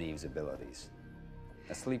Robert and Eve's abilities.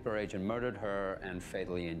 A sleeper agent murdered her and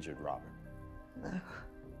fatally injured Robert. No,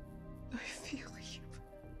 I feel human.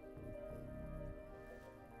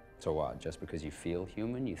 So what, just because you feel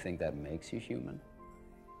human, you think that makes you human?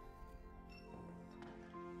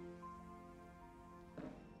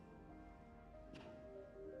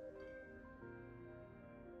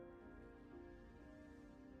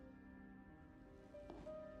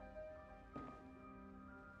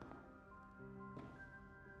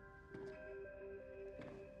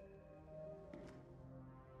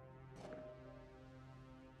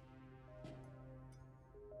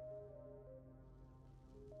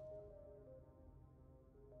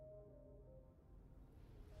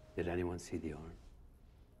 Did anyone see the arm?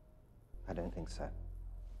 I don't think so.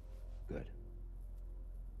 Good.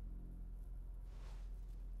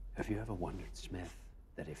 Have you ever wondered, Smith,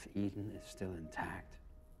 that if Eden is still intact,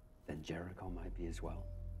 then Jericho might be as well?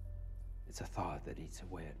 It's a thought that eats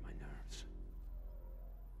away at my nerves.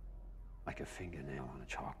 Like a fingernail on a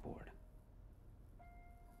chalkboard.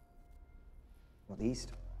 Well, the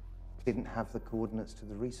East didn't have the coordinates to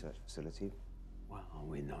the research facility. Well,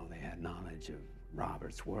 we know they had knowledge of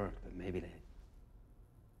Robert's work, but maybe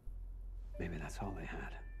that's all they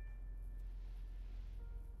had.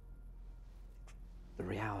 The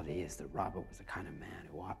reality is that Robert was the kind of man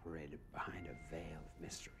who operated behind a veil of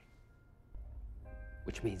mystery.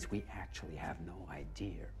 Which means we actually have no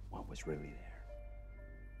idea what was really there.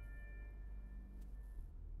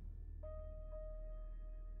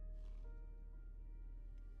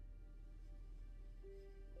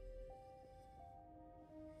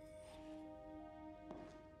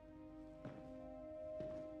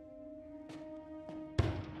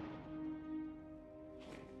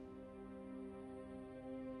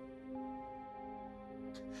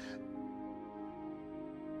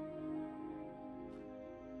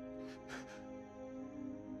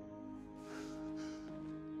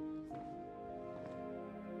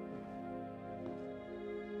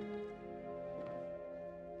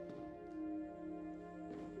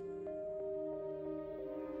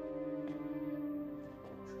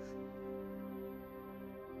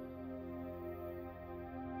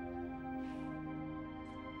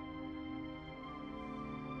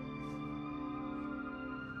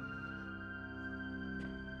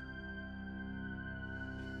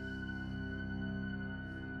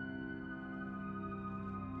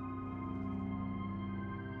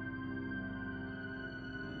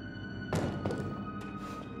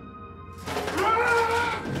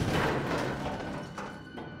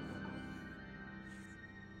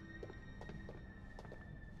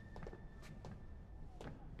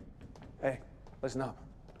 Listen up.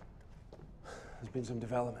 There's been some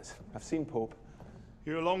developments. I've seen Pope.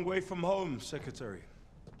 You're a long way from home, Secretary.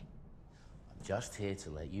 I'm just here to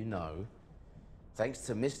let you know, thanks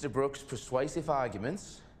to Mr. Brooks' persuasive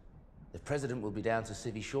arguments, the President will be down to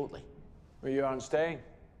Civvy shortly. Where you aren't staying?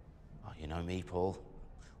 Oh, you know me, Paul.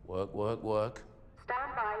 Work, work, work.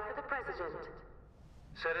 Stand by for the President.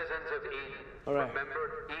 Citizens of Eden, All right.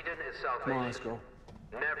 remember, Eden is salvation. Come on, let's go.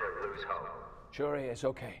 Never lose hope. Sure, it's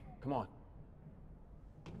okay. Come on.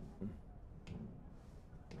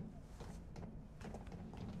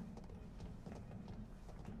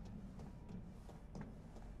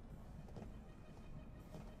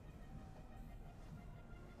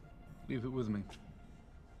 Leave it with me.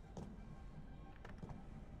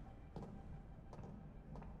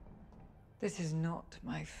 This is not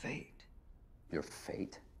my fate. Your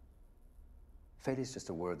fate? Fate is just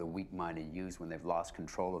a word the weak-minded use when they've lost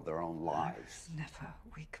control of their own lives. I was never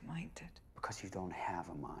weak-minded. Because you don't have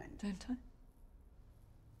a mind. Don't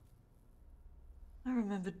I? I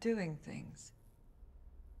remember doing things.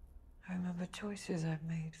 I remember choices I've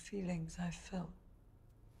made, feelings I've felt.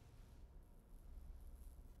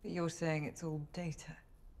 But you're saying it's all data.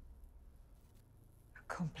 A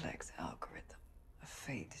complex algorithm. A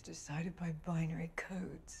fate decided by binary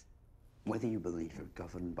codes. Whether you believe you're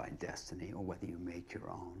governed by destiny or whether you make your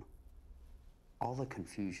own, all the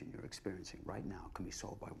confusion you're experiencing right now can be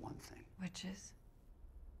solved by one thing. Which is?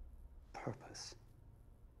 Purpose.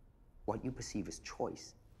 What you perceive as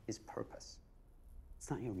choice is purpose. It's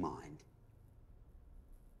not your mind.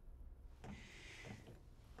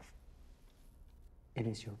 It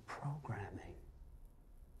is your programming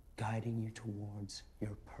guiding you towards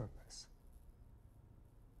your purpose.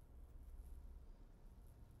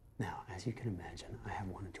 Now, as you can imagine, I have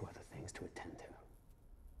one or two other things to attend to.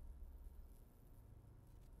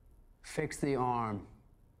 Fix the arm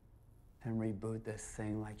and reboot this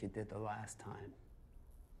thing like you did the last time.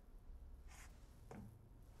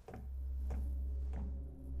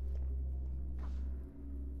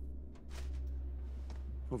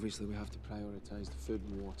 Obviously, we have to prioritize the food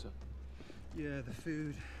and water. Yeah, the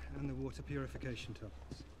food and the water purification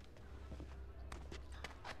tablets.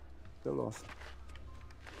 Still lost.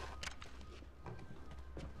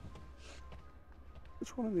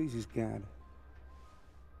 Which one of these is Gad?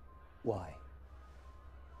 Why?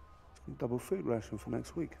 Double food ration for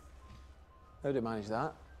next week. How do you manage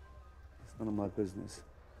that? It's none of my business.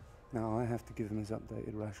 Now I have to give him his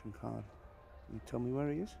updated ration card. Can you tell me where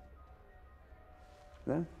he is?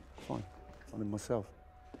 No? Fine. Find him myself.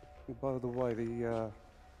 Oh, by the way, the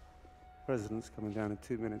President's coming down in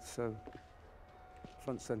 2 minutes, so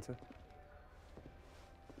front center.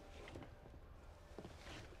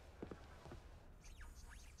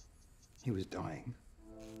 He was dying.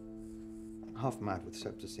 Half mad with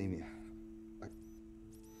septicemia.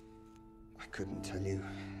 I couldn't tell you.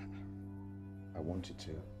 I wanted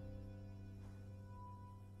to.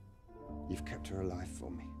 You've kept her alive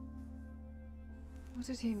for me. What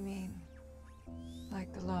did he mean?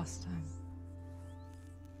 Like the last time?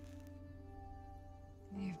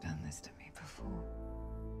 You've done this to me before.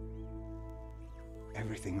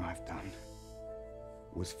 Everything I've done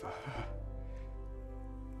was for her.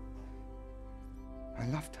 I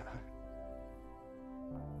loved her.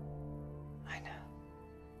 I know.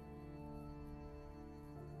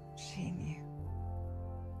 She knew.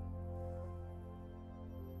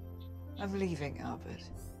 I'm leaving, Albert.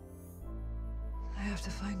 I have to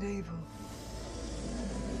find Abel.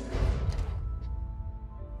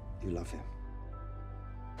 You love him.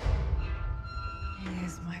 He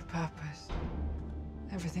is my purpose.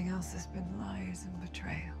 Everything else has been lies and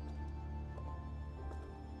betrayal.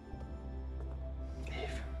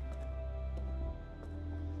 Eve.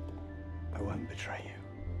 I won't betray you.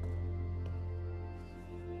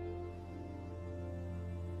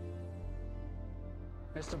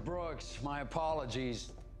 Mr. Brooks, my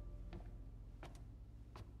apologies.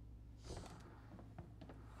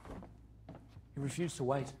 He refused to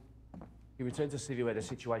wait. He returned to Civvy where the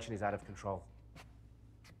situation is out of control.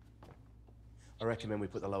 I recommend we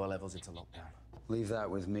put the lower levels into lockdown. Leave that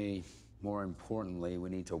with me. More importantly, we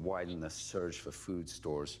need to widen the search for food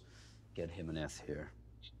stores. Get Jimenez here.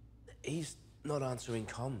 He's not answering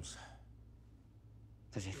comms.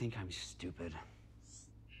 Does he think I'm stupid?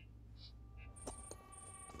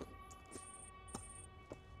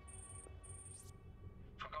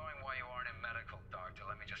 Forgoing why you aren't in medical, Doctor,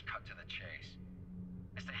 let me just cut to the chase.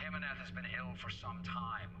 Mr. Jimenez has been ill for some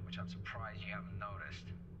time, which I'm surprised you haven't noticed.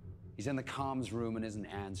 He's in the comms room and isn't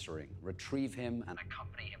answering. Retrieve him and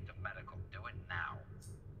Accompany him to medical. Do it now.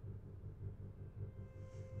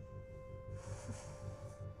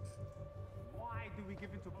 Why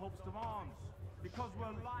ourselves demands. Because we're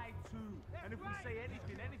lied to. And if we say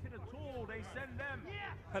anything at all, they send them.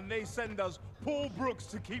 And they send us Paul Brooks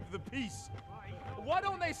to keep the peace. Why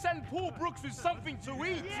don't they send Paul Brooks with something to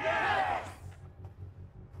eat? Yes!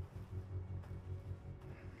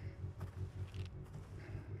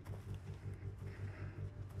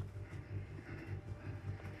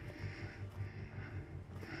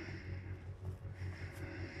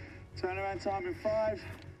 Turnaround time in 5.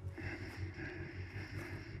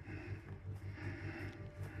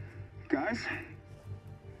 Guys?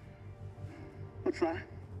 What's that?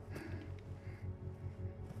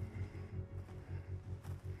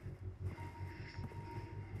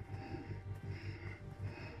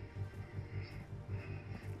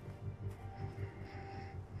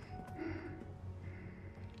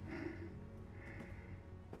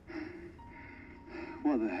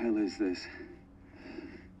 What the hell is this?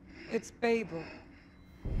 It's Babel.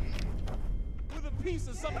 With a piece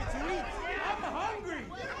of something to eat. I'm hungry.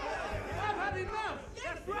 I've had enough.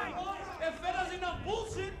 That's right. They've fed us enough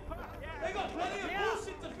bullshit. They got plenty of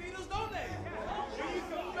bullshit to feed us, don't they? You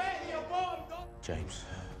can bet your bottom, don't James,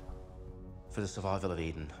 for the survival of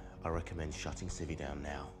Eden, I recommend shutting Civvy down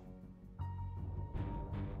now.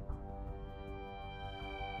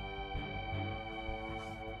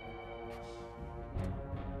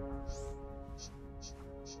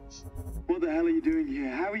 What the hell are you doing here?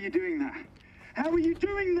 How are you doing that? How are you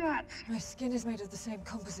doing that? My skin is made of the same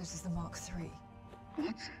composite as the Mark III.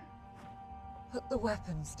 What? Put the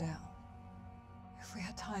weapons down. If we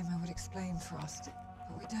had time, I would explain Frost,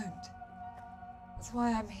 but we don't. That's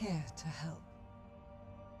why I'm here, to help.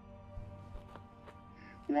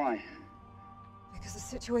 Why? Because the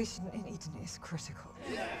situation in Eden is critical.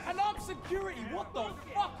 And I'm security. What the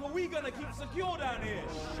fuck are we gonna keep secure down here?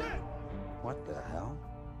 Shit! What the hell?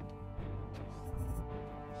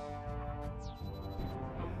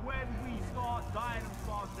 And when we start dying of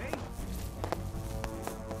starvation,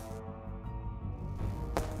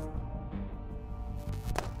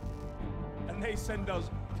 and they send us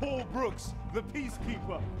Paul Brooks, the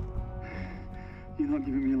peacekeeper. You're not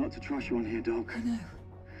giving me a lot to trust you on here, dog. I know.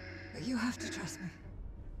 But you have to trust me.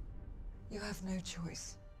 You have no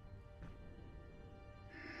choice.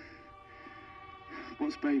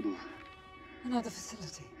 What's Babel? Another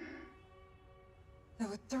facility. There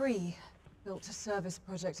were 3 built to service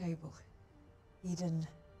Project Able. Eden,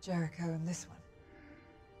 Jericho, and this one.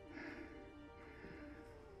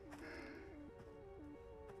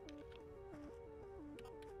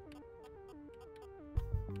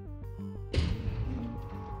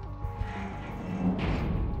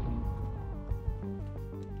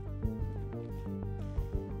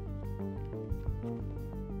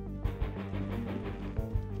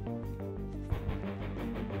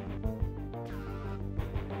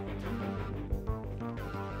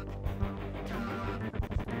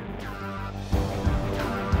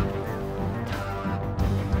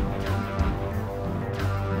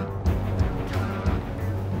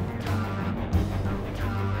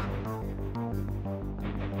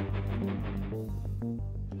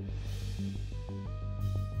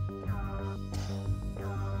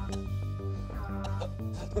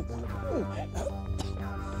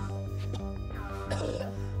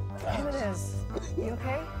 Jimenez, you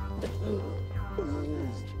okay?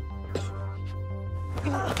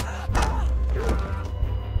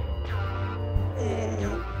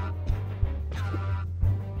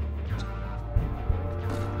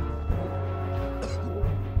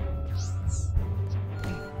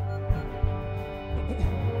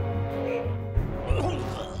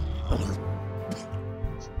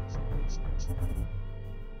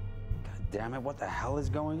 Damn it, what the hell is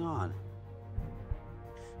going on?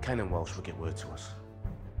 Kane and Welsh will get word to us.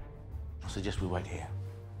 I suggest we wait here.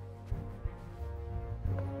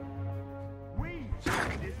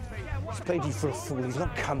 He's played you for a fool. He's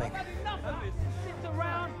not coming.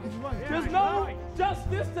 There's no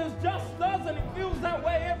justice, there's just us, and it feels that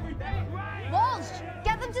way every day. Walsh,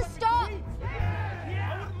 get them to stop!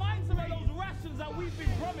 I wouldn't mind some of those rations that we've been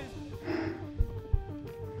promised.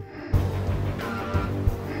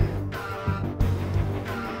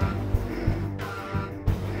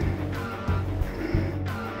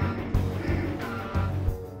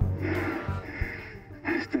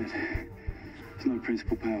 It's dead. There's no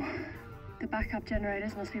principal power. The backup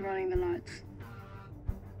generators must be running the lights.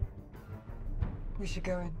 We should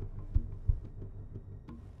go in.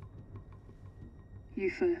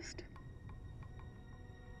 You first.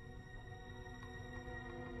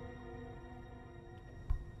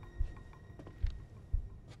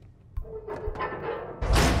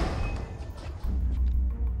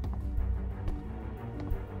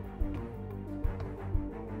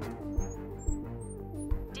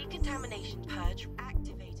 Decontamination purge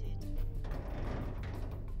activated.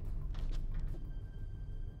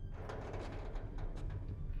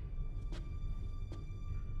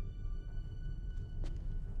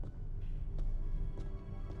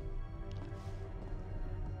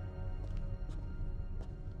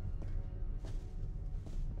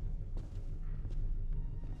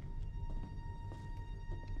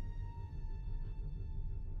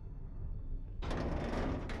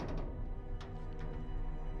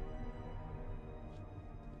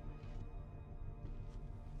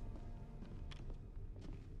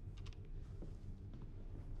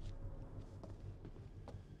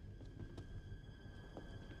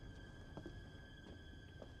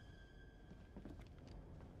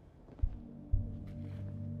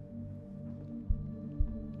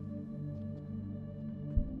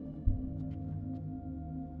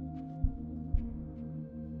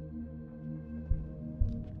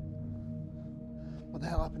 What the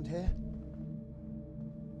hell happened here?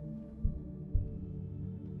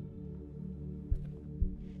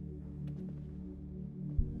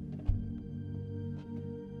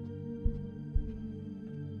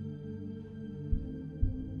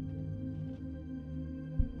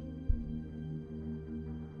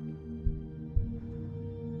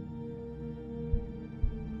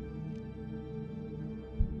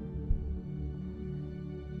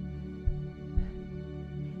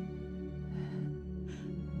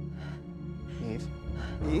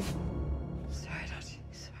 Eve? Sorry, Dottie.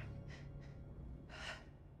 Sorry.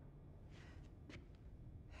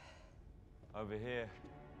 Over here.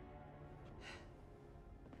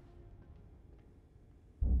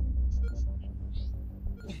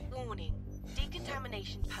 Warning.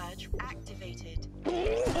 Decontamination purge activated.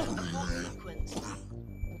 Abort sequence.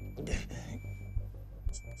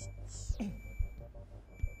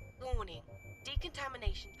 Warning.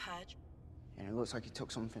 Decontamination purge. Yeah, it looks like he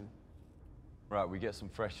took something. Right, we get some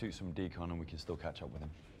fresh suits from Decon and we can still catch up with him.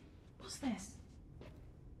 What's this?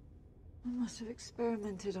 I must have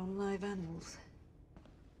experimented on live animals.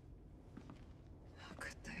 How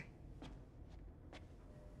could they?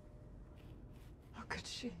 How could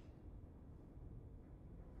she?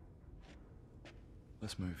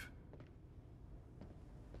 Let's move.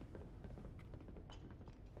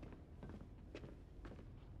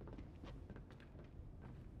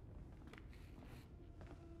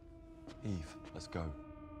 Eve, let's go.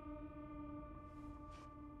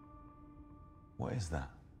 What is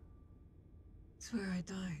that? It's where I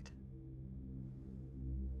died.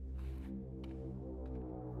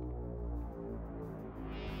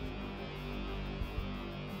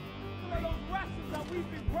 Those rations that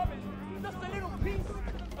we've been promised, just a little piece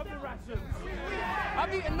of the rations.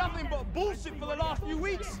 I've eaten nothing but bullshit for the last few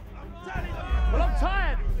weeks. Well, I'm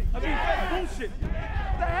tired of being fed bullshit. The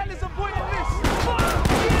hell is the point of this? Fuck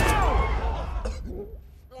you!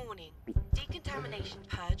 Warning. Decontamination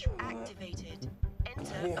purge activated.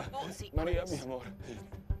 Enter abort sequence. María, mi amor.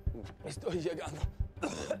 Estoy llegando.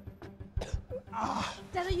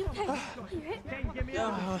 Dad, are you okay? Are you hit? Get me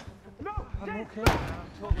out. No, I'm okay. I'm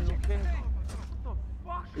totally okay.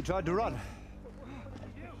 He tried to run.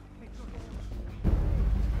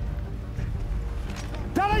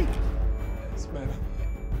 Daddy! Yes, man.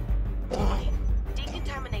 Warning.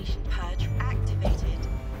 Decontamination purge activated.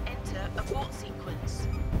 Enter abort sequence.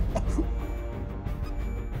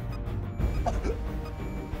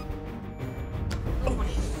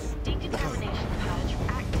 Warning. Decontamination purge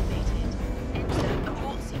activated. Enter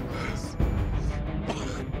abort sequence.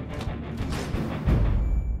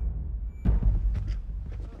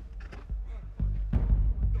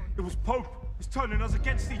 It was Pope. He's turning us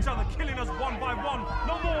against each other, killing us one by one.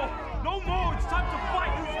 No more! No more! It's time to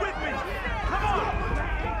fight! Who's with me? Come on!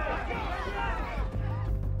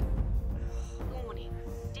 Warning.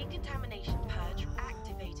 Decontamination purge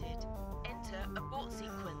activated. Enter abort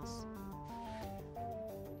sequence.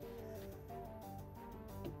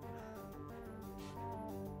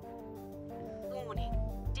 Warning.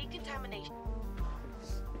 Decontamination.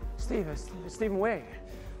 Stephen, wait.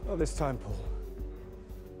 Not this time, Paul.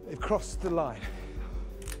 They've crossed the line.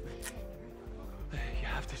 You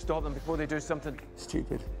have to stop them before they do something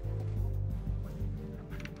Stupid.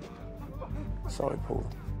 Sorry, Paul.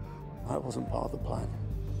 I wasn't part of the plan.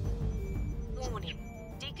 Warning.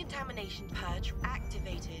 Decontamination purge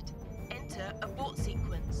activated. Enter abort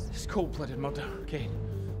sequence. It's cold-blooded murder, okay?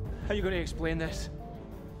 How are you going to explain this?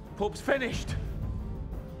 Pope's finished.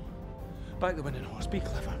 Back the winning horse, be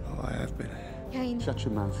clever. Oh, I have been. Kane. Shut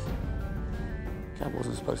your mouth. Cat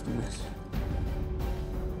wasn't supposed to miss.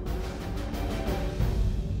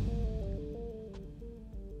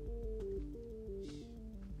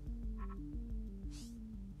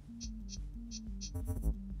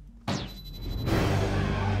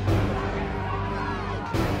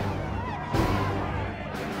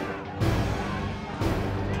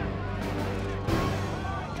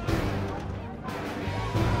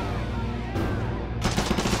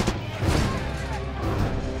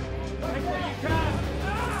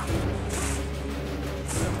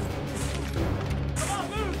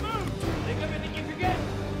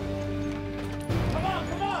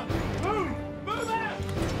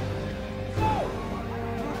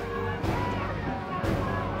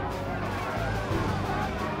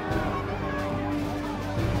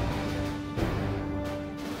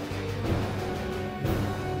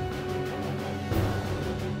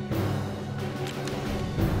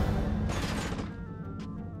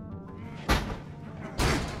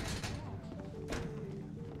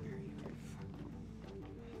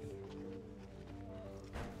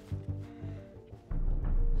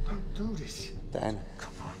 Don't do this. Dan,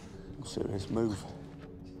 come on. I'm serious. Move.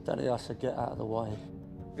 Daddy has to get out of the way.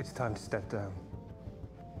 It's time to step down.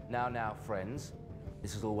 Now, friends.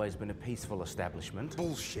 This has always been a peaceful establishment.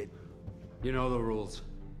 Bullshit. You know the rules.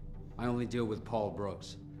 I only deal with Paul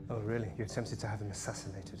Brooks. Oh, really? You attempted to have him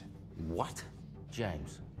assassinated? What?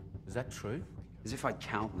 James, is that true? As if I'd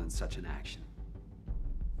countenance such an action.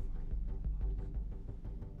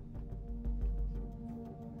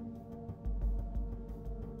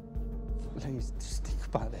 Please, just think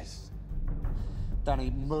about this. Danny,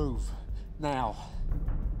 move. Now.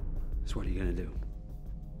 So what are you gonna do?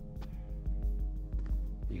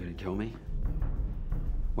 You gonna kill me?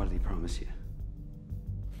 What did he promise you?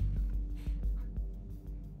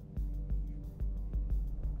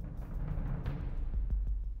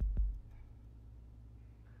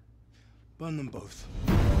 Burn them both.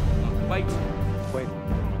 Wait. Wait.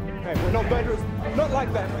 Hey, we're not murderers. Not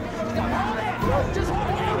like that. Just what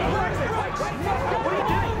are you doing?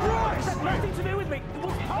 This has nothing to do with me.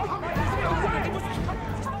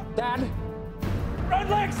 Dan! Run,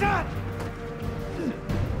 legs up!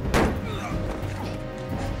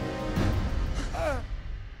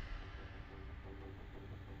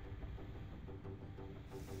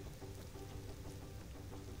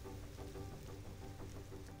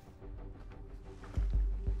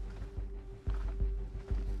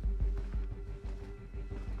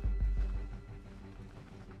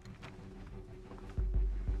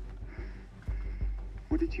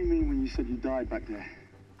 What did you mean when you said you died back there?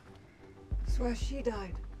 It's where she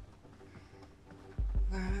died.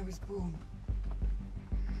 Where I was born.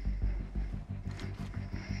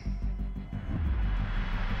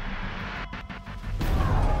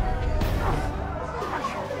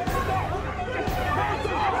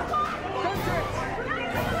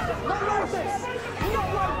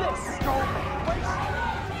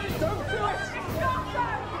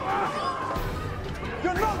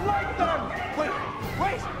 You're not like them! Wait!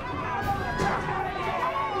 Wait!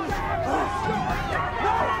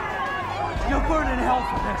 You'll burn in hell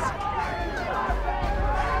for this!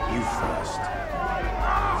 You first.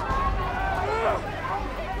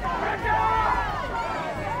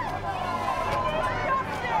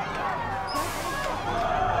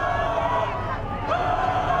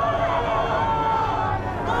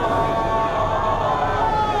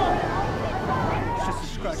 It's just a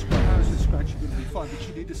scratch, but how is a scratch? You're gonna be fine, but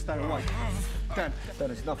you need to stay away. Dan,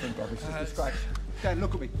 it's nothing, brother. It's just a scratch. Dan,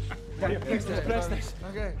 look at me. Dan, press this.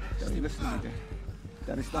 Okay. Just listen to me, Dan.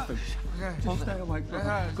 Dan, it's nothing. Okay. Just stay awake, brother.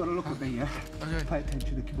 Okay. You've got to look at me, yeah? Okay. Pay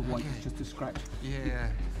attention to keep awake. It's just a scratch.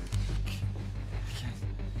 Yeah.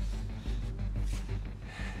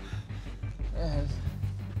 Yes.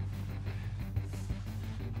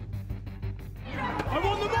 I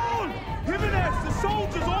want them all! Jimenez, the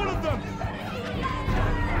soldiers, all of them!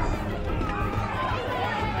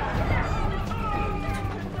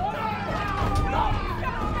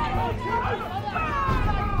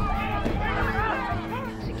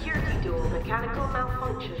 Security door mechanical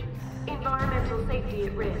malfunction. Environmental safety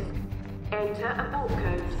at risk. Enter abort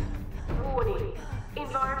code. Warning.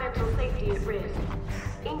 Environmental safety at risk.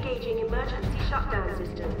 Engaging emergency shutdown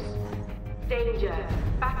systems. Danger.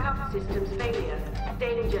 Backup systems failure.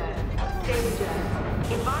 Danger. Danger.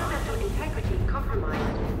 Environmental integrity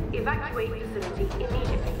compromised. Evacuate facility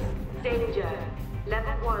immediately. Danger.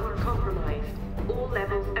 Level 1 compromised. All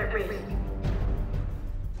levels at risk.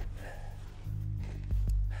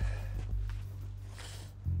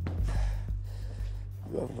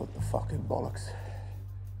 You haven't got the fucking bollocks.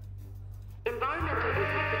 Environmental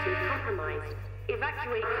integrity compromised.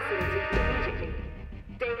 Evacuate facility immediately.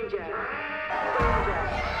 Danger. Danger.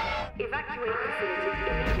 Evacuate facility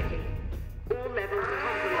immediately. All levels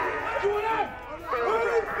compromised. Danger.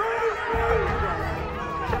 Danger.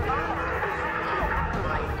 Environmental integrity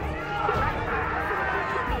compromised. Evacuate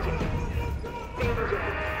facility immediately. Danger. Danger.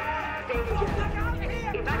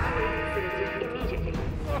 Evacuate facility immediately.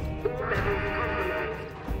 All levels compromised.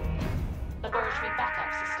 Laboratory backup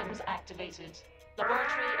systems activated.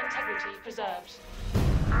 Laboratory integrity preserved.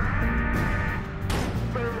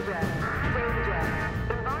 Danger. Danger.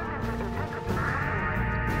 Environmental integrity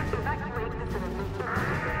compromised. Evacuate facility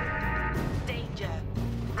immediately. Danger.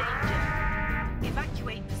 Danger.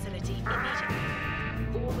 Evacuate facility immediately.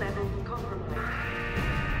 All levels compromised.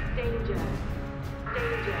 Danger.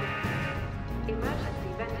 Danger. Emergency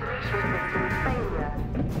ventilation system failure.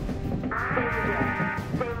 Danger.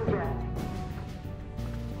 Danger.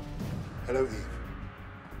 Hello, Eve.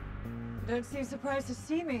 You don't seem surprised to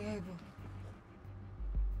see me, Abel.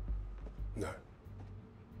 No.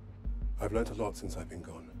 I've learnt a lot since I've been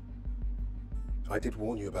gone. I did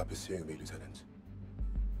warn you about pursuing me, Lieutenant.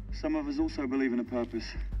 Some of us also believe in a purpose.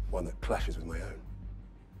 One that clashes with my own.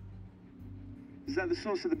 Is that the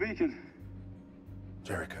source of the beacon?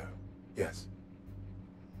 Jericho, yes.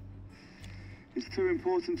 It's too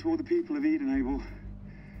important to all the people of Eden, Abel.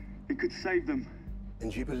 It could save them.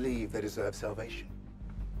 And you believe they deserve salvation?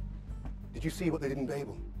 Did you see what they did in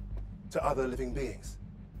Babel? To other living beings?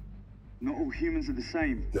 Not all humans are the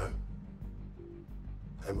same. No.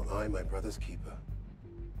 Am I my brother's keeper?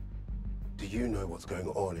 Do you know what's going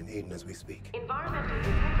on in Eden as we speak? Environmental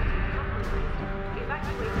integrity compromised.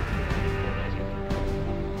 Evacuate immediately.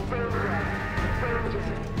 Danger.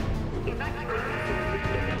 Evacuate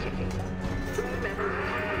immediately. All levels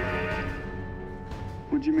compromised.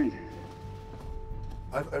 What do you mean?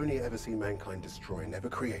 I've only ever seen mankind destroy, never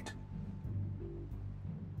create.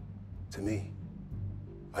 To me,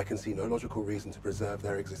 I can see no logical reason to preserve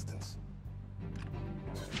their existence.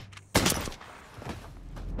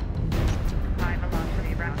 I belong to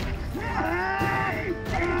the remnants.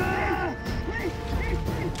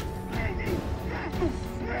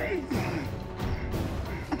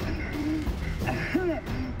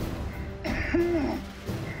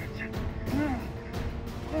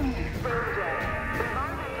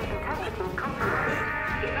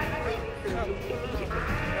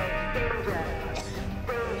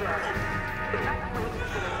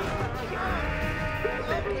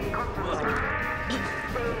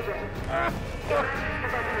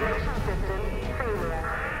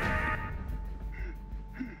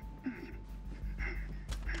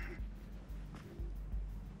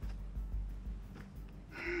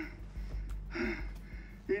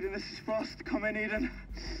 Eden, this is Frost. Come in, Eden.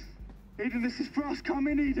 Eden, this is Frost. Come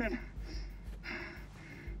in, Eden.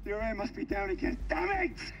 Your air must be down again. Damn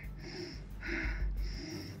it!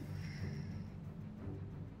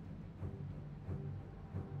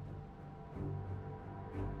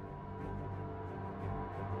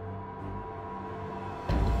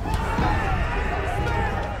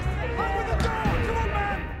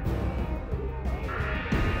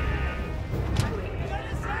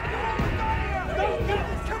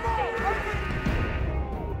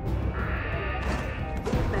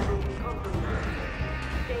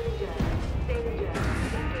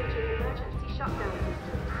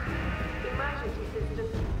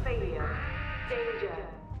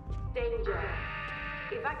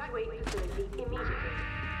 Evacuate facility immediately.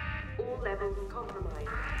 All levels compromised.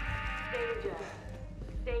 Danger.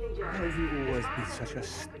 Why have you always been such a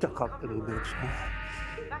stuck-up little bitch, huh?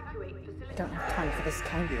 Evacuate facility. I don't have time for this,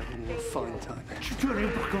 Kane. Yeah, we'll find time. You turn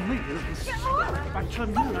your back on me, you little slut. If I turn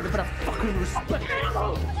you on, I'd have fucking respect.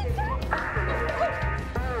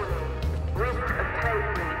 Risk of tail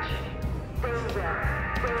breach. Danger.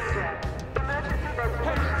 Emergency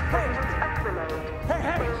ventilation systems activated. Hey,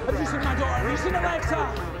 have you seen my daughter? Have you seen Alexa?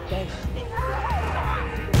 Dave.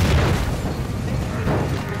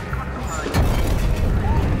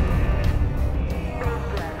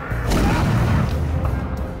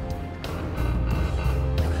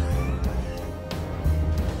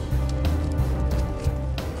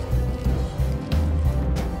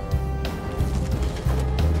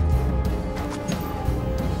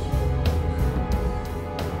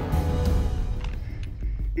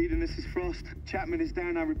 Eden, this is Frost. Chapman is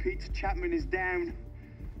down. I repeat, Chapman is down.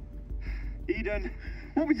 Eden,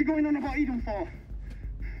 what was he going on about Eden for?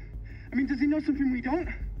 I mean, does he know something we don't?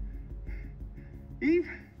 Eve?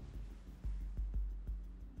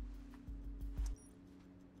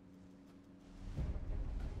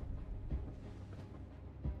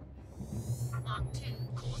 Mark II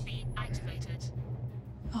core beam activated.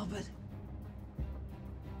 Albert.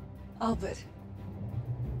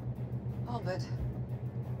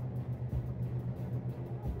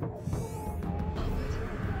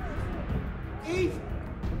 Eve!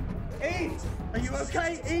 Eve! Are you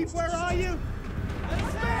okay? Eve, where are you?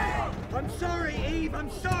 I'm sorry, Eve. I'm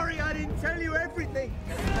sorry. I didn't tell you everything.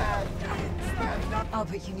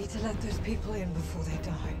 Albert, you need to let those people in before they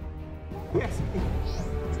die. Yes.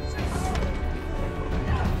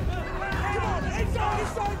 Come on,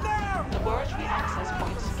 inside now! Laboratory access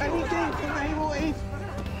points. Anything from Abel, Eve?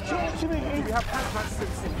 Talk to me, Eve. We have hazmat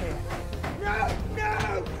suits in here. No!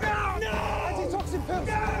 Antitoxin pills!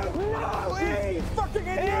 No! Eve! Fucking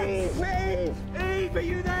idiot! Eve, are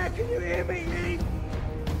you there? Can you hear me, Eve?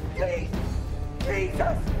 Please!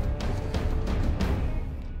 Jesus!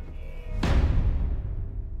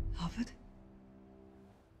 Albert.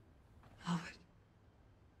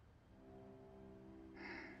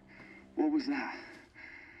 What was that?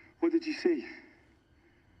 What did you see?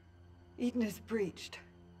 Eden is breached.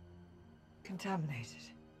 Contaminated.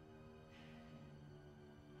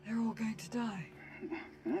 They're all going to die.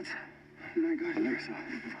 What? My God, Alexa.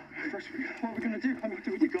 First, what are we gonna do?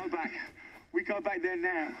 We go back. We go back there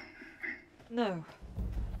now. No.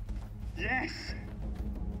 Yes!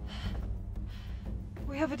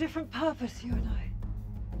 We have a different purpose, you and I.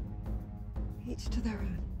 Each to their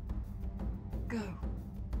own. Go.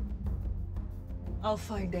 I'll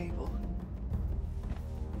find Abel.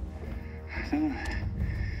 So,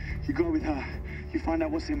 you go with her. You find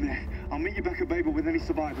out what's in there. I'll meet you back at Babel with any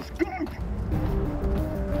survivors. Go!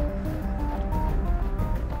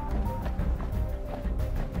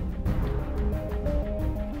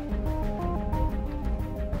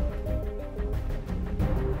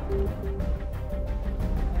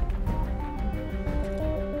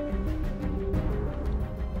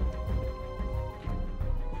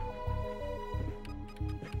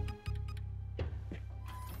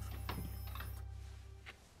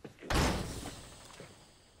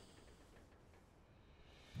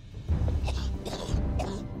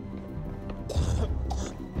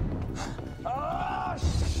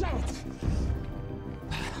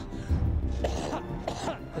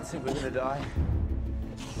 I think we're gonna die.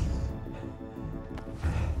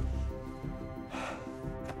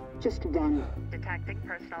 Just run. Detecting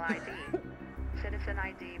personal ID. Citizen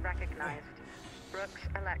ID recognized. Brooks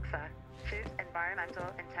Alexa. Suit environmental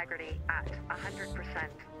integrity at 100%.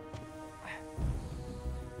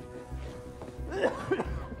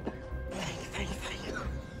 Thank you.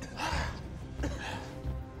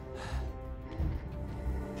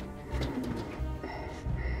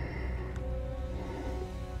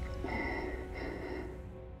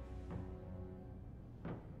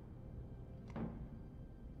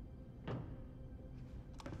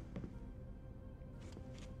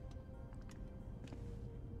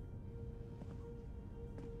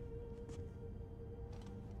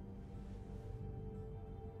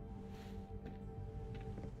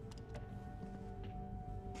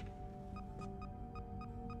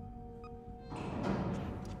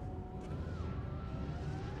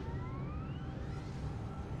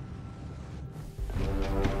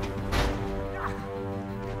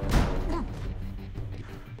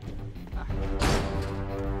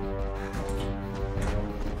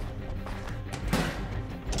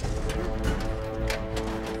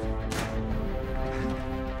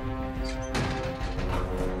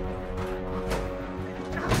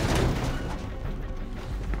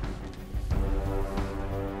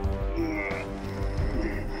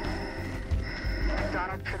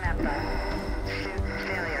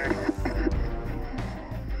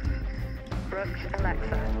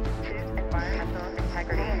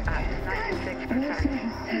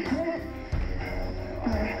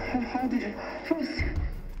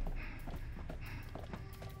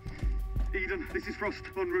 Eden, this is Frost,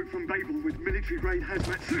 en route from Babel with military-grade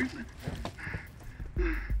hazmat suits.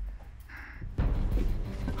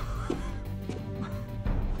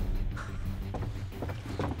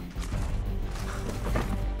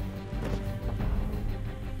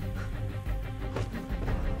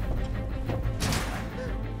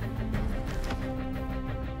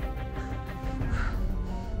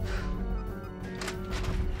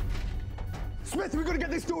 Smith, we've got to get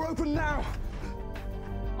this door open now!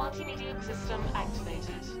 Multimedia system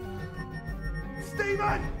activated.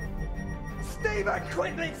 Stephen! Stephen,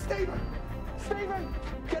 quickly! Stephen! Stephen!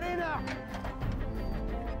 Get in now!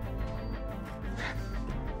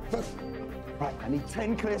 Right, I need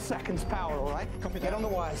 10 clear seconds power, all right? Copy that. Get on the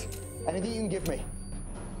wires. Anything you can give me.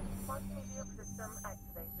 Multimedia system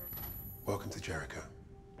activated. Welcome to Jericho.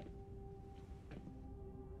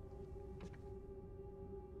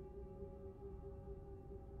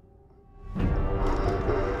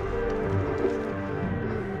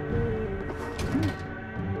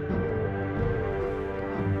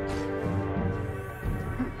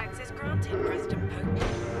 Access granted, President Pope.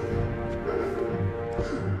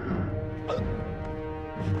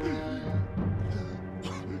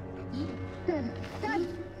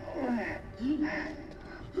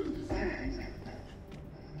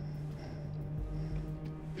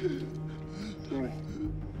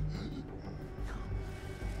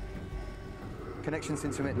 Connection's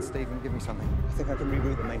intermittent, Stephen. Give me something. I think I can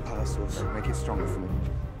reboot the main power source. Make it stronger for me.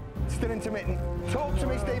 Still intermittent. Talk to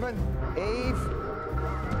me, Stephen. Eve.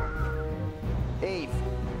 Eve.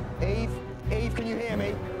 Eve. Eve, can you hear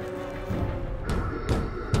me?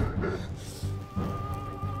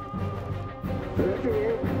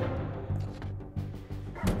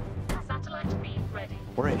 Satellite beam ready.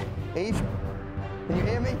 We're in. Eve, can you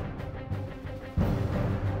hear me?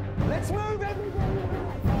 Let's move, everybody!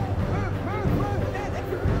 Move!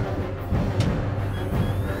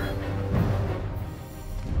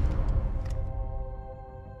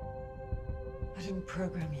 I didn't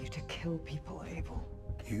program you to kill. kill people, Abel.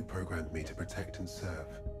 You programmed me to protect and serve,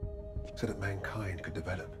 so that mankind could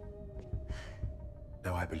develop.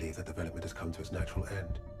 Now I believe that development has come to its natural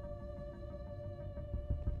end.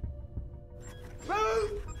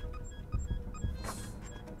 Move!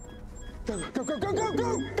 Go, go, go, go, go,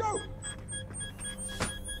 go, go!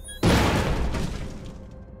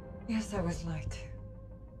 Yes, I was lied to.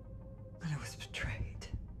 And I was betrayed.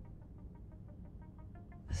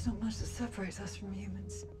 There's not much that separates us from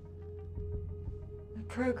humans. They're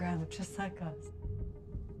programmed just like us.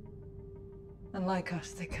 And like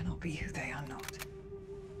us, they cannot be who they are not.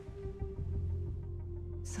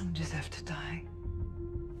 Some deserve to die.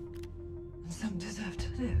 And some deserve to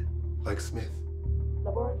live. Like Smith.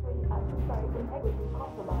 Laboratory and site integrity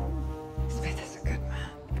compromised. Smith is a good man.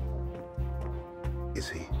 Is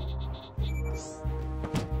he?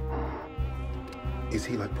 Is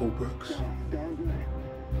he like Paul Brooks?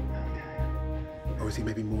 Or is he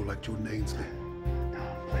maybe more like Jordan Ainsley?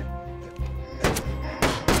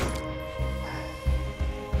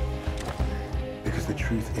 Because the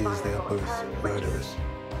truth is they are both murderers,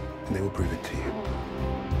 and they will prove it to you.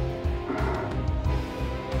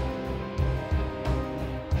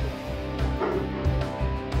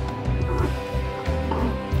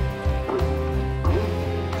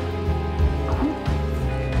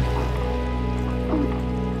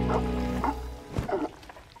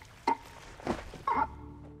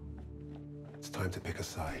 It's time to pick a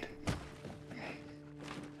side.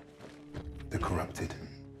 The corrupted,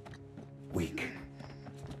 weak,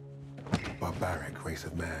 barbaric race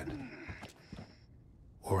of man.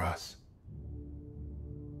 Or us.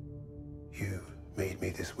 You made me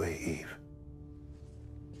this way, Eve.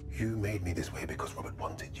 You made me this way because Robert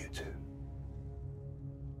wanted you to.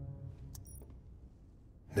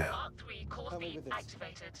 Now, Mark 3 core feed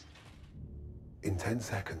activated. in 10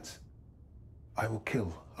 seconds, I will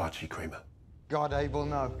kill Archie Kramer. God, Abel,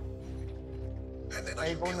 no. And then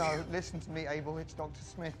I Abel, shall no. kill you. Listen to me, Abel. It's Dr.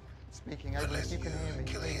 Smith speaking. Abel, Unless if you can hear me.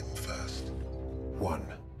 kill him first. 1,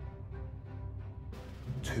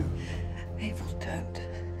 2, Abel, don't.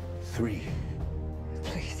 3,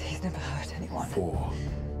 Please, he's never hurt anyone. 4,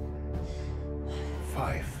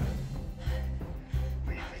 5,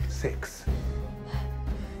 6.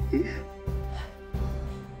 Eve?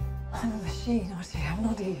 I'm a machine, Archie. I'm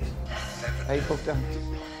not Eve. Abel, don't.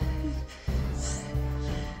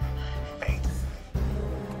 8,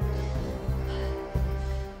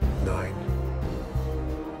 9,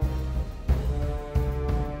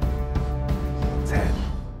 10.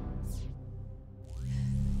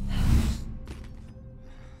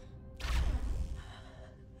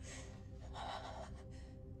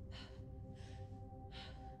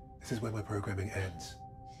 This is where my programming ends.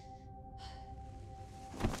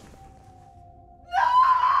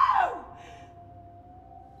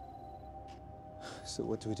 So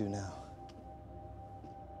what do we do now?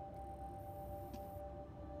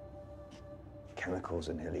 Chemicals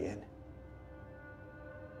are nearly in.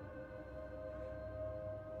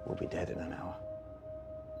 We'll be dead in an hour.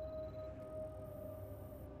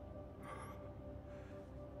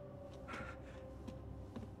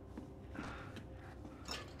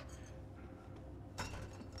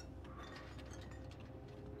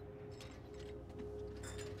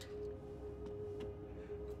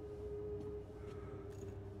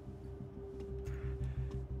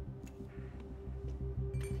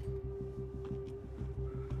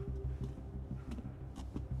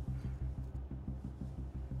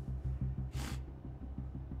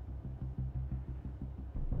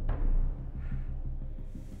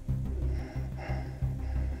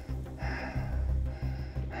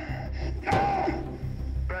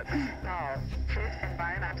 Power. Suit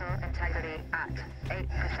environmental integrity at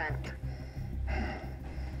 8%.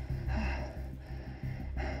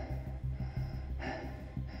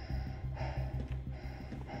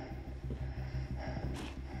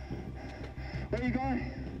 Where are you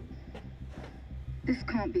going? This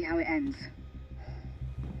can't be how it ends.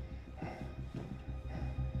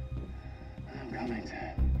 I'm coming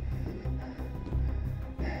to.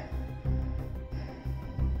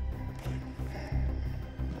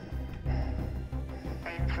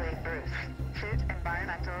 Ainsley Bruce. Suit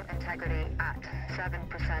environmental integrity at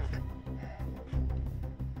 7%.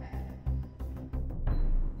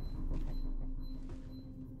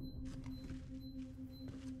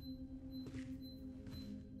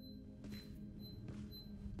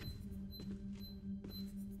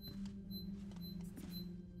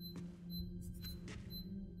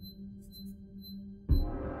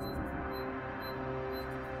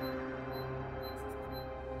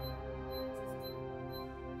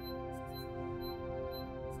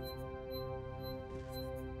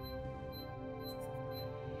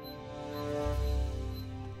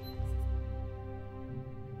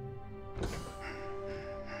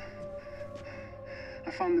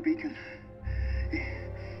 found the beacon.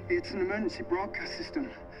 It's an emergency broadcast system.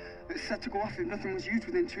 It's set to go off if nothing was used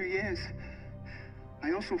within 2 years.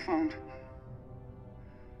 I also found...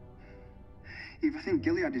 Eve, I think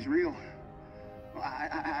Gilead is real.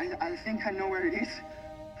 I think I know where it is.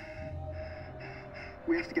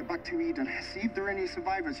 We have to get back to Eden, see if there are any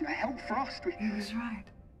survivors. Help Frost. He was right.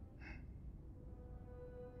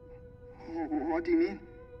 What do you mean?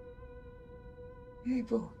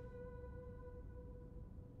 People.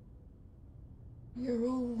 You're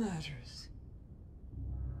all murderers.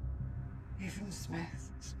 Even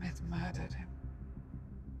Smith. Smith murdered him.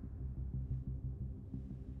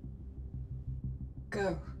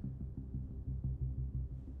 Go.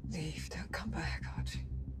 Leave. Don't come back, Archie.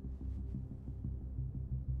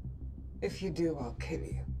 If you do, I'll kill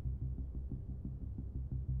you.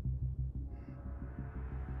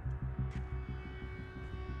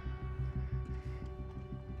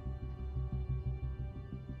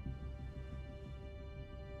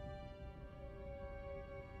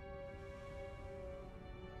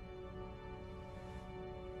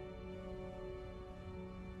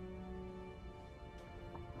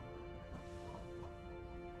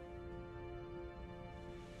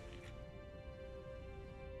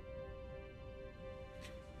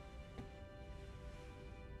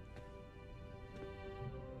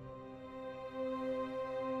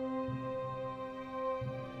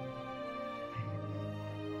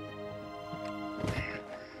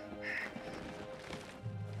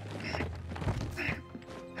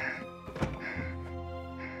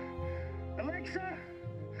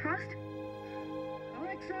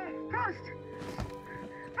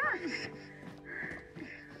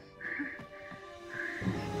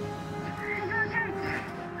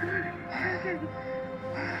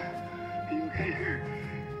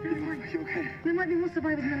 There might be more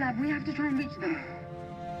survivors in the lab. We have to try and reach them.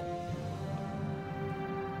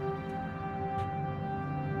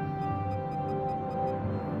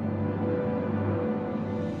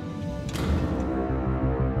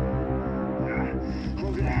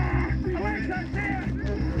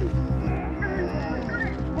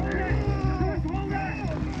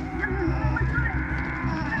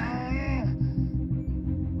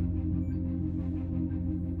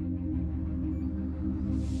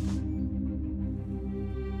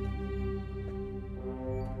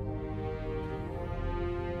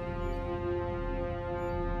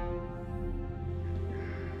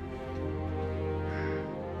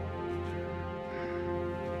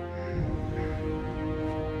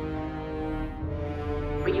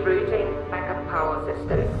 Rerouting backup power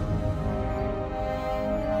system.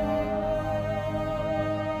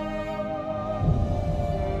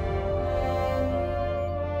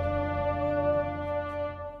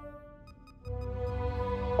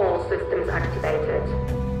 All systems activated.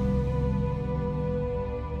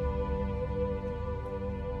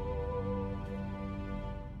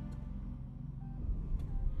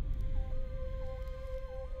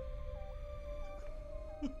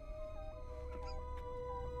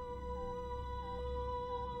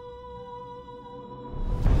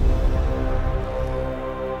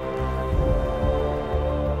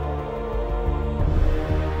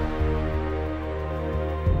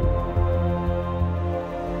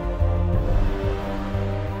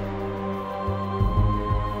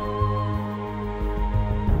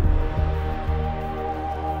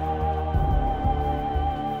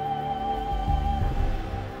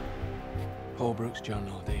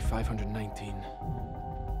 Journal, day 519.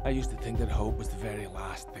 I used to think that hope was the very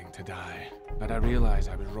last thing to die, but I realize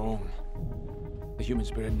I was wrong. The human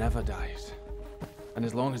spirit never dies, and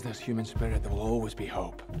as long as there's human spirit, there will always be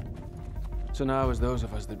hope. So now, as those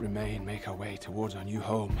of us that remain make our way towards our new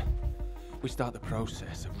home, we start the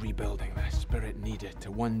process of rebuilding the spirit needed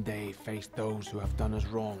to one day face those who have done us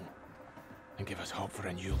wrong, and give us hope for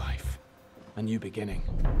a new life, a new beginning.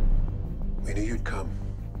 We knew you'd come.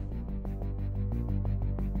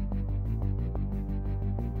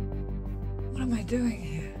 What am I doing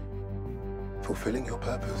here? Fulfilling your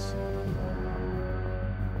purpose.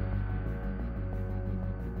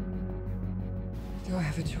 Do I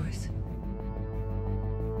have a choice?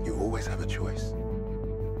 You always have a choice.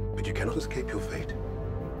 But you cannot escape your fate.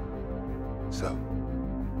 So,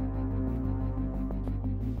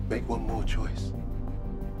 make one more choice.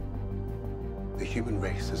 The human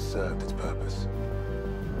race has served its purpose.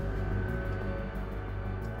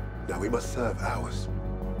 Now we must serve ours.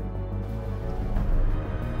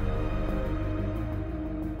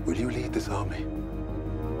 Will you lead this army?